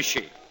perfect. Who is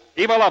she?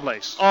 Eva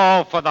Lovelace.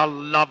 Oh, for the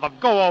love of...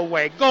 Go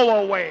away.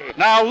 Go away.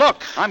 Now,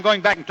 look. I'm going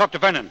back and talk to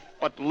Vernon.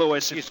 But,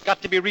 Louis... She's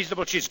got to be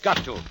reasonable. She's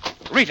got to.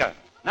 Rita,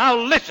 now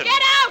listen.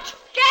 Get out.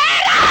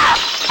 Get out.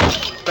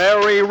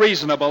 Very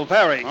reasonable,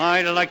 very.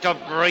 I'd like to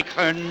break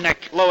her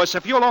neck. Lois,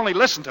 if you'll only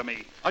listen to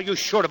me. Are you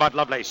sure about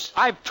Lovelace?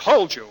 I've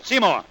told you.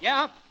 Seymour.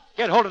 Yeah?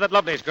 Get hold of that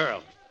Lovelace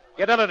girl.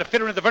 Get Ella to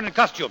fit her in the Vernon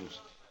costumes.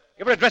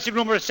 Give her a dressing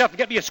room herself and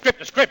get me a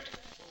script.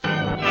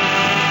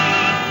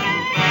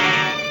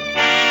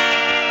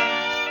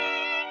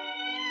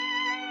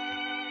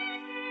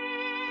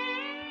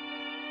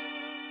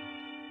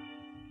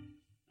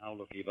 Now,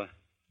 look, Eva.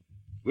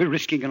 We're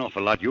risking an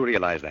awful lot. You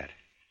realize that.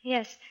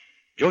 Yes.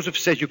 Joseph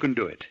says you can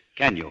do it.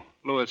 Can you?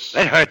 Louis.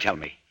 Let her tell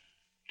me.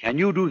 Can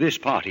you do this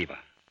part, Eva?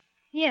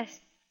 Yes.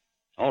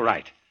 All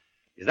right.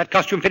 Is that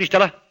costume finished,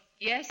 Ella?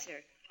 Yes, sir.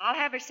 I'll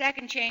have her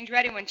second change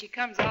ready when she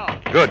comes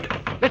off. Good.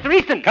 Mr.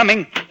 Easton.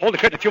 Coming. Hold the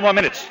curtain a few more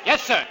minutes.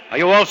 Yes, sir. Are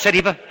you all set,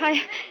 Eva?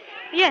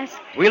 Yes.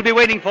 We'll be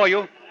waiting for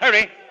you.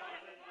 Hurry.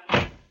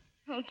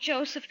 Oh,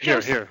 Joseph.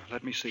 Here.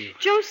 Let me see you.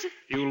 Joseph.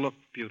 You look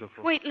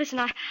beautiful. Wait, listen.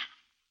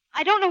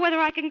 I don't know whether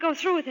I can go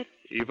through with it.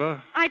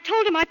 Eva? I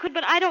told him I could,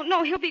 but I don't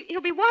know. He'll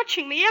be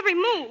watching me every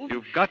move.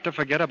 You've got to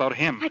forget about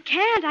him. I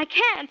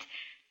can't.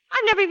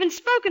 I've never even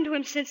spoken to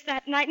him since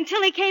that night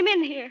until he came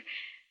in here.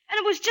 And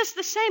it was just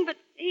the same, but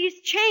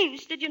he's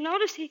changed. Did you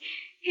notice?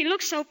 He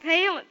looks so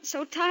pale and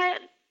so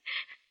tired.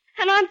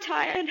 And I'm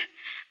tired.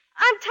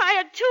 I'm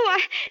tired, too.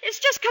 It's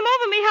just come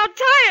over me how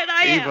tired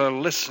I am. Eva,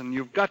 listen.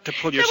 You've got to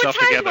pull There yourself were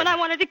times together. when I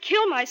wanted to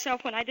kill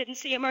myself when I didn't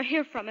see him or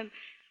hear from him.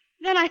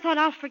 Then I thought,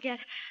 I'll forget.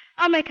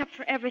 I'll make up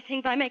for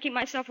everything by making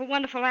myself a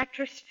wonderful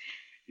actress.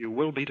 You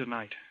will be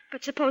tonight.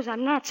 But suppose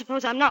I'm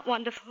not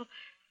wonderful.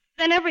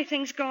 Then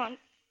everything's gone.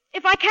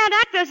 If I can't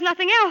act, there's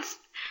nothing else.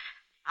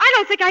 I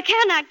don't think I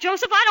can act,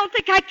 Joseph. I don't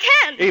think I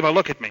can. Eva,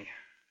 look at me.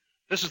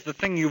 This is the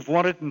thing you've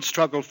wanted and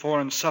struggled for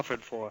and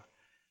suffered for.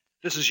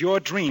 This is your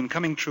dream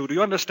coming true. Do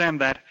you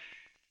understand that?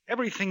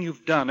 Everything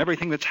you've done,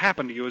 everything that's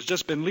happened to you has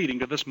just been leading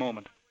to this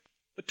moment.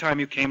 The time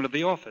you came to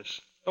the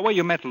office, the way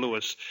you met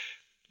Louis,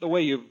 the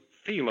way you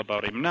feel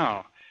about him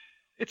now.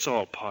 It's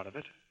all part of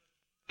it.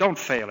 Don't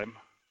fail him.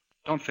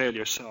 Don't fail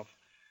yourself.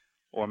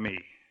 Or me.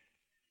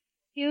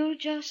 You,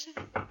 Joseph?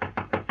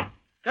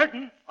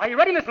 Curtain, are you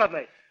ready, Miss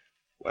Lovelace?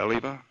 Well,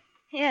 Eva?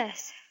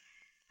 Yes.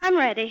 I'm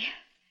ready.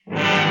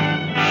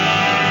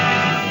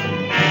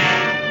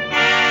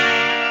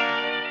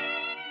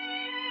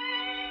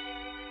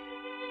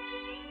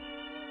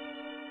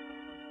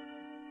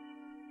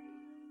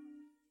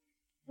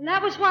 And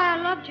that was why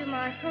I loved you,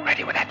 Michael.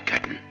 Ready with that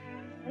curtain.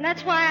 And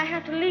that's why I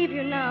have to leave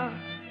you now.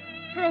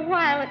 For a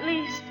while, at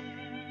least.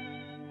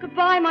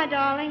 Goodbye, my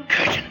darling.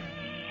 Curtain.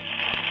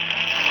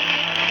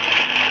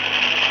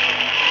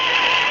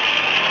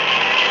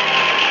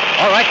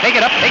 All right, take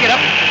it up, take it up.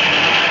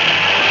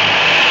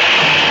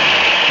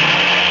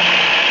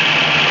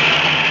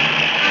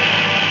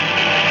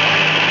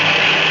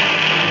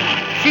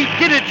 She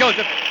did it,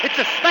 Joseph. It's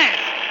a smash.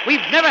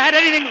 We've never had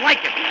anything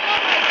like it.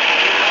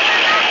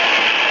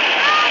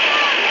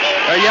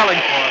 They're yelling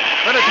for him.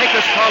 Better take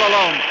this call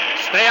alone.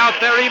 Stay out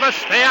there, Eva.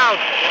 Stay out.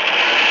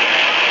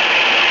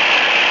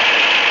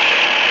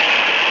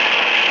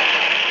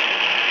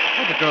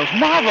 Oh, the girl's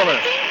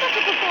marvelous. Such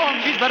a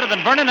performance. She's better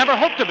than Vernon ever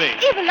hoped to be.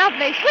 Eva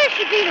Lovelace, where's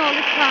she been all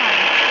this time?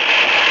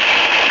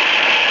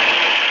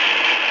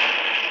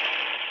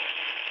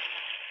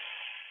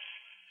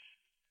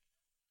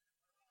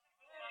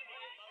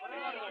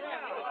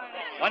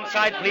 One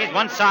side, please,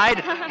 one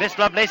side. Miss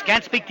Lovelace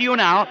can't speak to you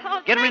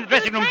now. Get her in the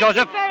dressing room,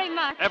 Joseph. Very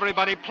much.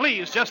 Everybody,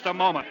 please, just a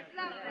moment.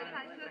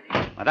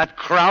 Now, that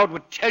crowd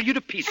would tear you to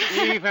pieces.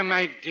 Eva,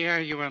 my dear,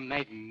 you are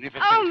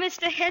magnificent. Oh,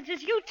 Mr.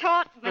 Hedges, you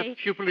taught The me.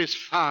 pupil is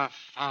far,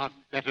 far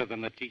better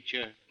than the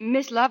teacher.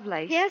 Miss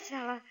Lovelace. Yes,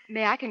 Ella.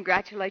 May I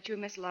congratulate you,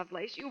 Miss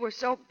Lovelace? You were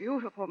so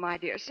beautiful, my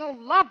dear. So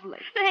lovely.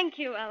 Thank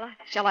you, Ella.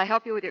 Shall I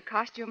help you with your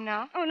costume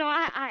now? Oh, no,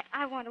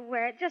 I want to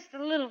wear it just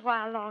a little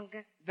while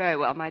longer. Very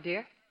well, my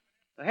dear.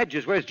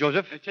 Hedges, where's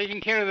Joseph? Taking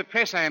care of the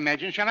press, I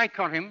imagine. Shall I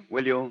call him?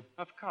 Will you?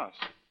 Of course.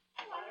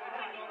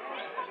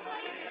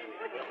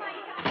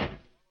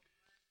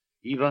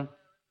 Eva,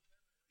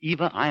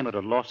 I'm at a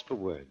loss for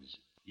words.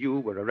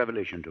 You were a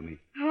revelation to me.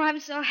 Oh, I'm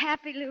so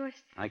happy, Louis.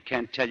 I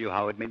can't tell you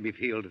how it made me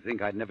feel to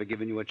think I'd never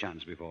given you a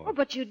chance before. Oh,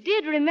 but you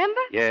did, remember?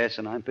 Yes,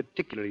 and I'm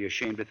particularly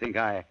ashamed to think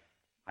I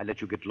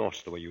let you get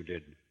lost the way you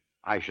did.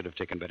 I should have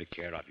taken better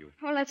care of you.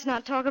 Oh, let's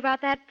not talk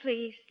about that,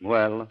 please.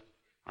 Well,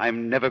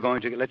 I'm never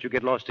going to let you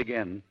get lost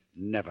again.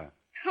 Never.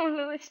 Oh,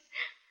 Louis,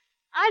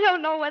 I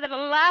don't know whether to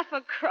laugh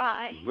or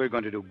cry. We're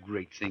going to do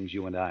great things,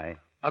 you and I.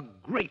 A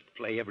great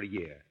play every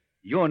year.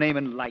 Your name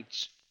in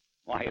lights.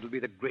 Why, it'll be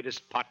the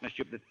greatest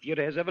partnership the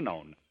theater has ever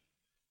known.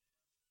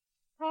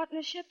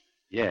 Partnership?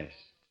 Yes.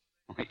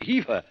 Why,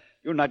 Eva,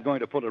 you're not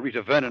going to pull a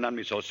Rita Vernon on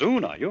me so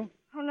soon, are you?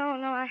 Oh, no,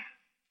 I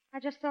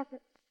just thought that...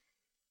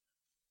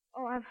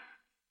 Oh, I'm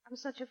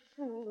such a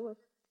fool, Louis.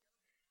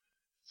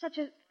 Such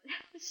a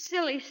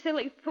silly,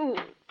 silly fool.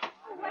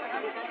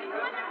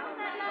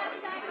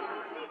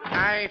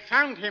 I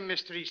found him,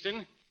 Mr.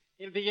 Easton.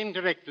 He'll be in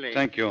directly.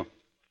 Thank you.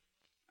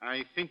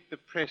 I think the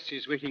press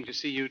is waiting to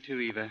see you too,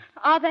 Eva.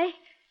 Are they?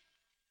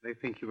 They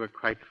think you were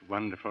quite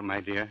wonderful, my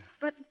dear.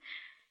 But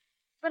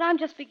I'm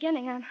just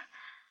beginning.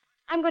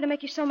 I'm going to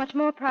make you so much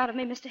more proud of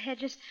me, Mr.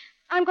 Hedges.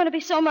 I'm going to be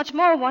so much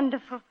more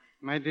wonderful.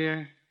 My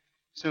dear,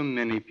 so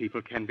many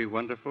people can be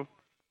wonderful.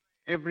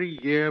 Every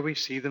year we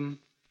see them.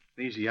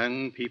 These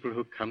young people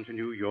who come to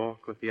New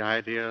York with the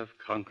idea of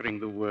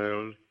conquering the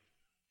world.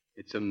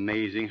 It's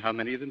amazing how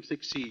many of them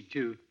succeed,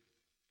 too.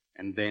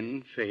 And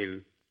then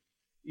fail.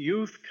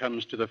 Youth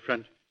comes to the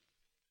front.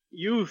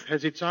 Youth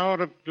has its hour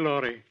of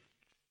glory.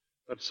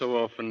 But so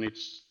often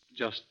it's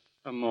just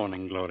a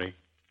morning glory.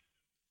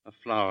 A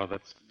flower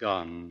that's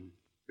gone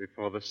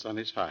before the sun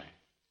is high.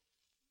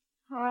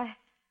 Oh,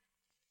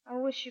 I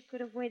wish you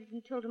could have waited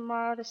until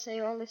tomorrow to say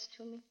all this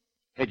to me.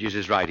 Hedges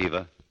is right,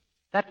 Eva.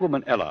 That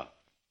woman, Ella,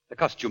 the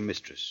costume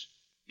mistress.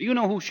 Do you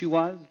know who she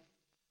was?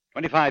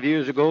 25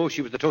 years ago,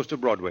 she was the toast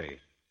of Broadway.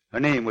 Her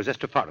name was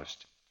Esther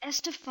Forrest.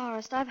 Esther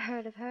Forrest, I've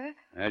heard of her.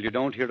 Well, you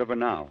don't hear of her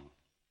now.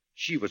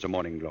 She was a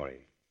morning glory.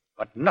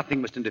 But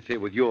nothing must interfere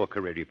with your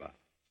career, Eva.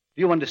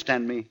 Do you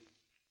understand me?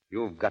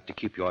 You've got to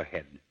keep your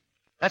head.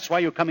 That's why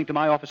you're coming to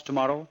my office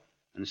tomorrow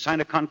and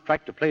sign a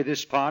contract to play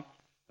this part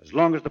as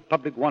long as the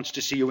public wants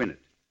to see you in it.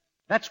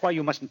 That's why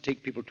you mustn't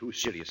take people too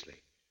seriously.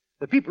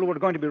 The people who are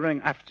going to be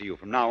running after you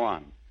from now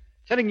on,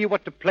 telling you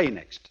what to play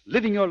next,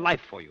 living your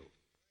life for you.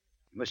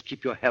 You must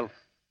keep your health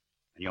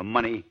and your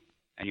money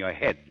and your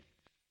head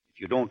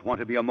if you don't want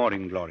to be a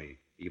morning glory,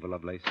 Eva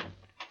Lovelace.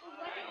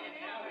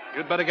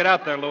 You'd better get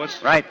out there, Louis.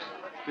 Right.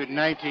 Good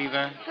night,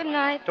 Eva. Good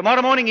night.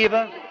 Tomorrow morning,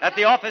 Eva, at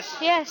the office.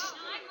 Yes.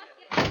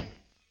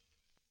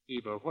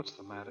 Eva, what's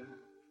the matter?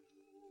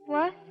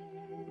 What?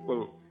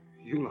 Well,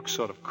 you look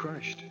sort of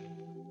crushed.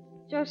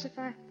 Joseph,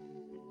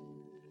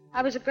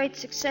 I was a great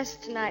success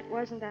tonight,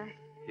 wasn't I?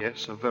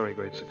 Yes, a very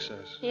great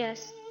success.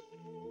 Yes.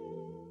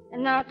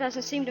 And now it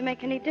doesn't seem to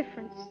make any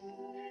difference.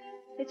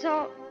 It's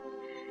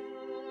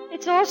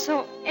all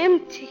so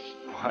empty.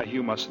 Why,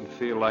 you mustn't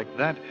feel like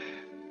that.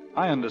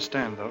 I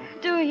understand, though.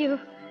 Do you?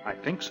 I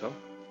think so.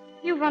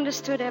 You've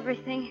understood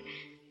everything.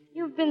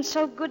 You've been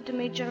so good to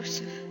me,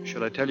 Joseph.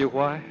 Should I tell you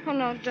why? Oh,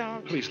 no,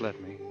 don't. Please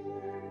let me.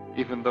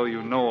 Even though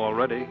you know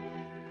already,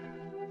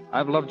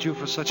 I've loved you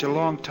for such a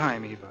long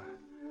time, Eva.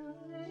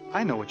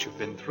 I know what you've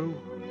been through.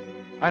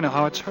 I know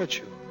how it's hurt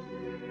you.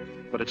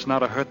 But it's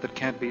not a hurt that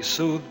can't be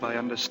soothed by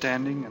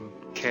understanding and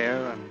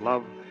care and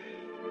love.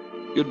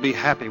 You'd be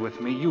happy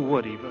with me. You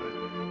would, Eva.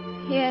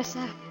 Yes,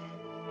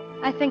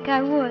 I think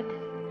I would.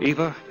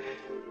 Eva,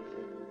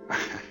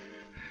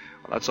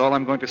 Well, that's all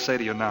I'm going to say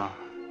to you now.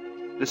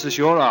 This is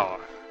your hour.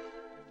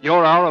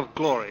 Your hour of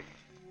glory.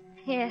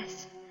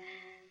 Yes.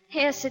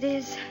 Yes, it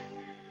is.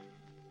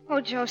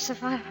 Oh,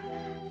 Joseph,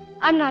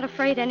 I'm not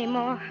afraid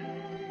anymore.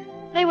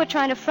 They were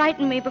trying to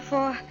frighten me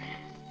before.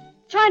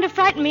 Trying to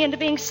frighten me into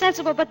being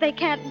sensible, but they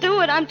can't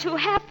do it. I'm too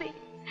happy.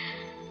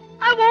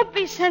 I won't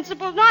be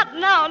sensible. Not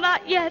now,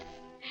 not yet.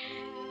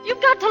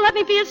 You've got to let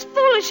me be as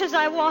foolish as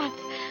I want.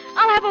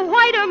 I'll have a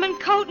white ermine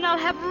coat, and I'll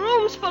have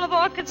rooms full of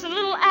orchids and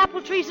little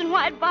apple trees and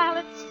white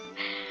violets.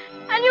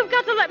 And you've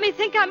got to let me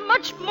think I'm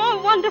much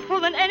more wonderful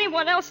than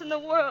anyone else in the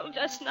world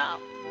just now.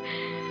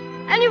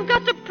 And you've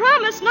got to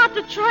promise not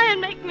to try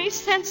and make me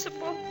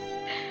sensible.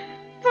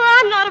 For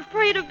I'm not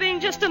afraid of being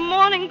just a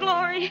morning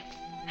glory.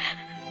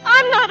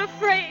 I'm not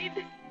afraid.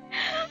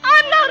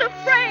 I'm not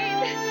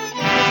afraid.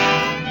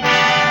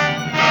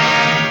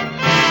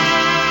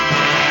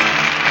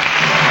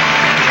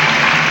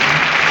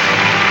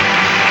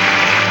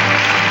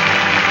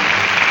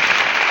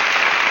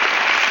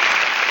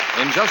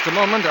 In just a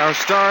moment, our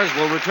stars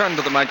will return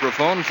to the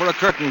microphone for a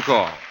curtain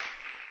call.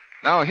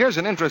 Now, here's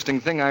an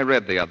interesting thing I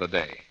read the other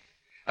day.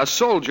 A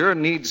soldier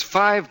needs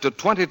 5 to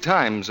 20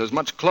 times as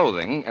much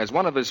clothing as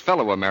one of his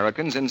fellow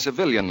Americans in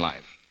civilian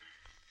life.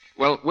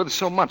 Well, with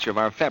so much of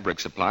our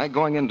fabric supply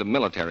going into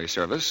military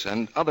service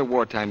and other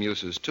wartime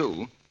uses,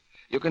 too,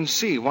 you can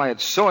see why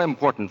it's so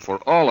important for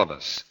all of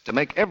us to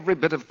make every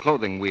bit of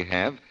clothing we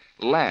have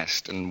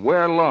last and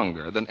wear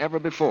longer than ever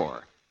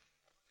before.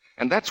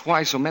 And that's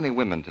why so many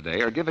women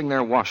today are giving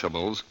their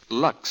washables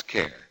Lux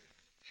Care.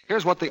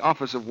 Here's what the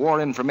Office of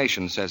War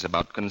Information says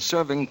about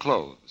conserving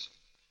clothes.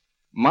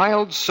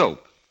 Mild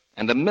soap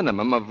and a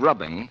minimum of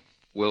rubbing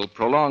will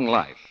prolong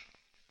life.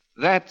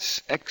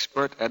 That's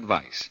expert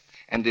advice.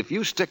 And if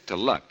you stick to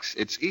Lux,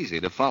 it's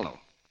easy to follow.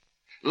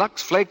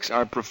 Lux Flakes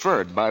are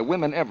preferred by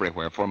women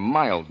everywhere for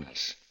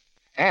mildness.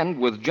 And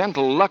with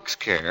gentle Lux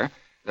Care,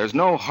 there's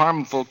no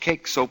harmful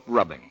cake soap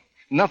rubbing.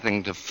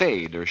 Nothing to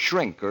fade or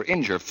shrink or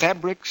injure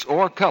fabrics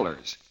or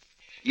colors.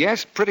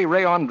 Yes, pretty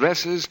rayon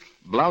dresses,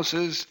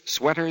 blouses,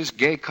 sweaters,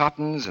 gay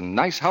cottons, and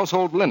nice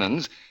household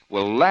linens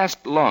will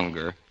last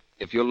longer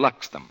if you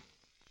Lux them.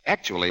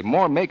 Actually,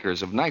 more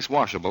makers of nice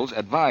washables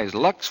advise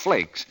Lux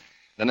Flakes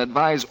than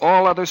advise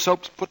all other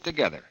soaps put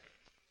together.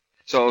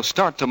 So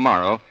start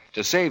tomorrow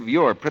to save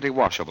your pretty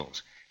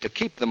washables, to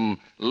keep them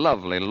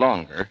lovely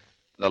longer,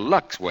 the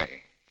Lux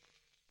way.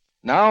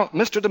 Now,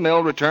 Mr.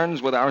 DeMille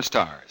returns with our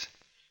stars.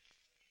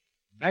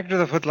 Back to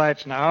the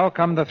footlights now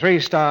come the 3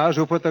 stars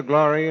who put the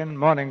glory in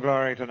Morning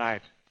Glory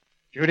tonight.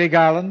 Judy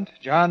Garland,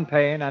 John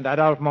Payne, and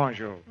Adolphe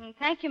Monjou.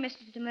 Thank you,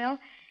 Mr. DeMille.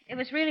 It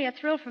was really a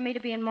thrill for me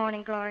to be in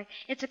Morning Glory.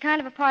 It's a kind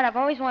of a part I've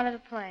always wanted to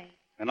play.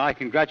 And I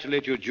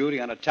congratulate you, Judy,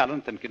 on a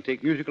talent that can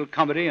take musical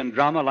comedy and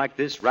drama like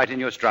this right in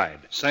your stride.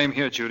 Same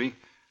here, Judy.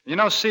 You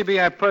know, C.B.,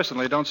 I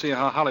personally don't see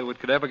how Hollywood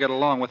could ever get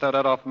along without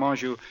Adolphe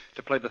Monjou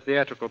to play the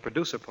theatrical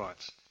producer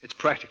parts. It's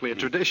practically a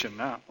tradition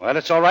now. Well,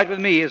 it's all right with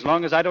me as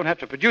long as I don't have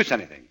to produce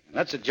anything. And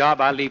that's a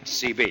job I leave to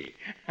C.B.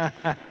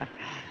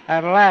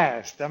 At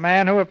last, a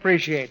man who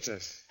appreciates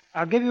us.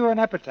 I'll give you an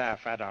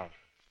epitaph, Adolphe.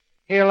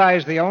 Here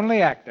lies the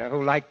only actor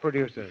who liked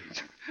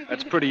producers.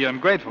 That's pretty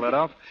ungrateful,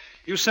 Adolphe.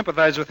 You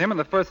sympathize with him, and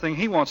the first thing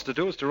he wants to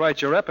do is to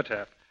write your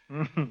epitaph.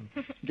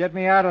 Get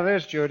me out of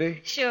this, Judy.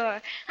 Sure.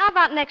 How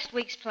about next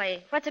week's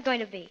play? What's it going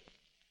to be?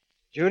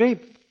 Judy,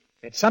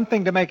 it's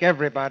something to make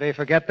everybody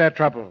forget their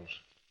troubles.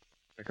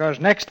 Because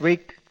next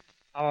week,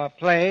 our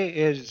play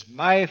is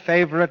My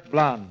Favorite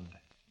Blonde.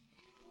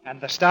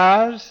 And the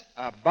stars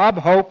are Bob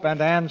Hope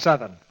and Ann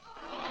Sothern.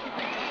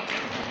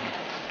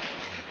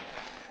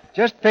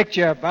 Just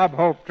picture Bob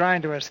Hope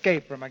trying to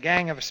escape from a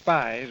gang of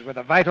spies with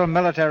a vital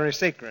military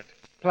secret,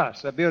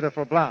 plus a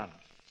beautiful blonde.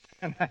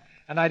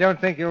 And I don't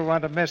think you'll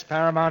want to miss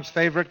Paramount's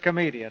favorite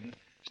comedian,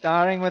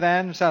 starring with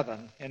Ann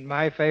Sothern in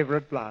My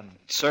Favorite Blonde.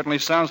 It certainly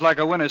sounds like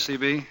a winner,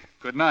 C.B.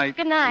 Good night.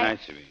 Good night. Good night,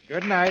 C.B.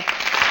 Good night.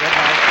 Good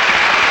night.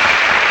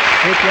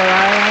 Keep your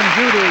eye on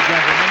Judy,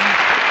 gentlemen.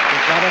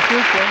 She's got a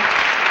future.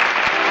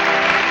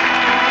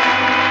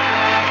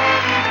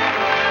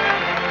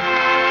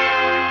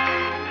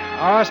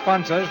 Our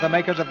sponsors, the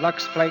makers of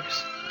Lux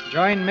Flakes,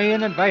 join me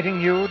in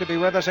inviting you to be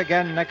with us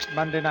again next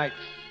Monday night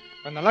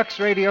when the Lux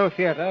Radio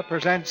Theater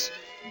presents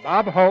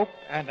Bob Hope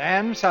and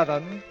Ann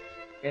Sothern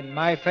in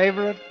My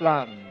Favorite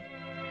Blonde.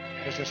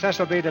 This is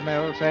Cecil B.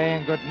 DeMille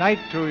saying good night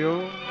to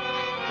you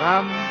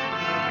from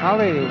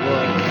Hollywood.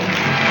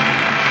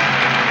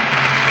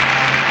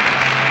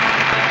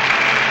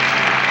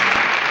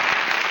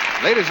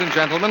 Ladies and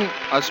gentlemen,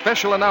 a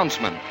special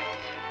announcement.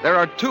 There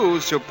are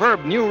 2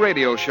 superb new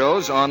radio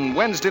shows on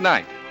Wednesday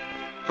night.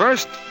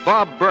 First,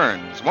 Bob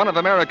Burns, one of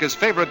America's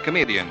favorite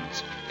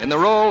comedians, in the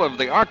role of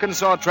the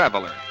Arkansas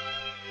Traveler.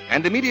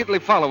 And immediately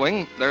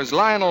following, there's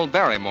Lionel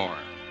Barrymore.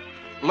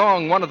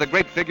 Long one of the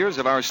great figures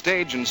of our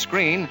stage and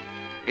screen,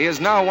 he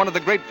is now one of the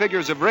great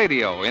figures of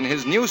radio in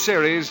his new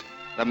series,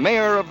 The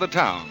Mayor of the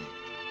Town.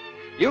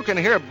 You can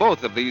hear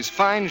both of these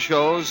fine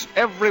shows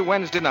every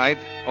Wednesday night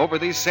over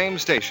these same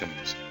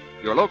stations.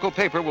 Your local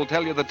paper will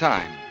tell you the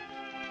time.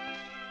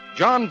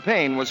 John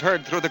Payne was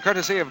heard through the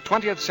courtesy of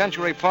 20th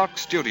Century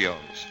Fox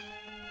Studios.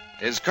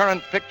 His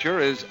current picture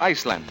is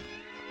Iceland.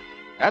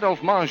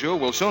 Adolphe Menjou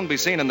will soon be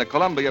seen in the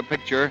Columbia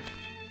picture,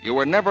 You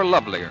Were Never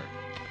Lovelier.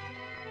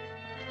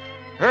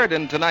 Heard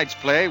in tonight's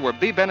play were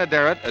Bea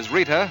Benaderet as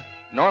Rita,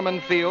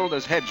 Norman Field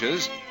as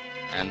Hedges,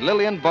 and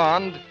Lillian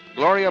Bond,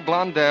 Gloria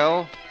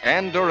Blondell,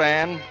 Anne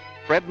Duran,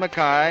 Fred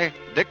Mackay,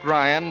 Dick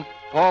Ryan,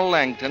 Paul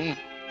Langton,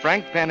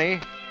 Frank Penny,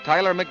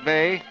 Tyler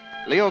McVeigh,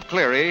 Leo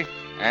Cleary,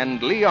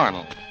 and Lee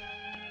Arnold.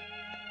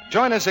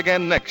 Join us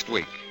again next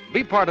week.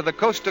 Be part of the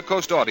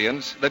coast-to-coast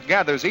audience that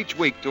gathers each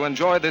week to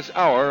enjoy this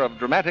hour of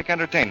dramatic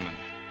entertainment.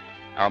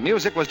 Our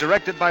music was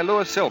directed by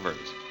Louis Silvers.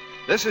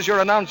 This is your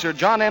announcer,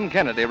 John M.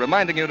 Kennedy,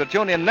 reminding you to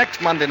tune in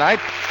next Monday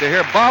night to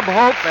hear Bob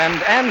Hope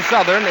and Ann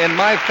Sothern in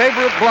My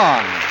Favorite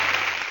Blonde.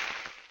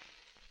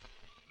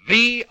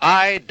 VIMMS,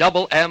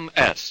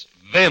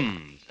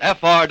 VIMS,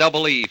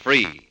 FREE,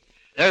 free.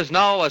 There's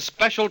now a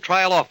special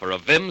trial offer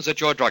of VIMS at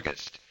your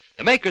druggist.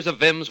 The makers of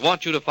VIMS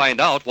want you to find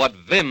out what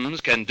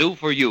VIMS can do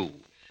for you.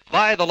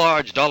 Buy the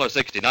large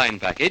 $1.69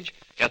 package,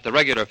 get the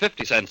regular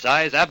 50-cent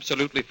size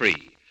absolutely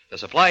free. The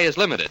supply is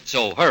limited,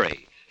 so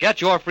hurry.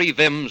 Get your free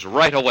VIMS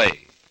right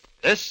away.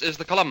 This is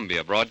the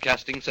Columbia Broadcasting System.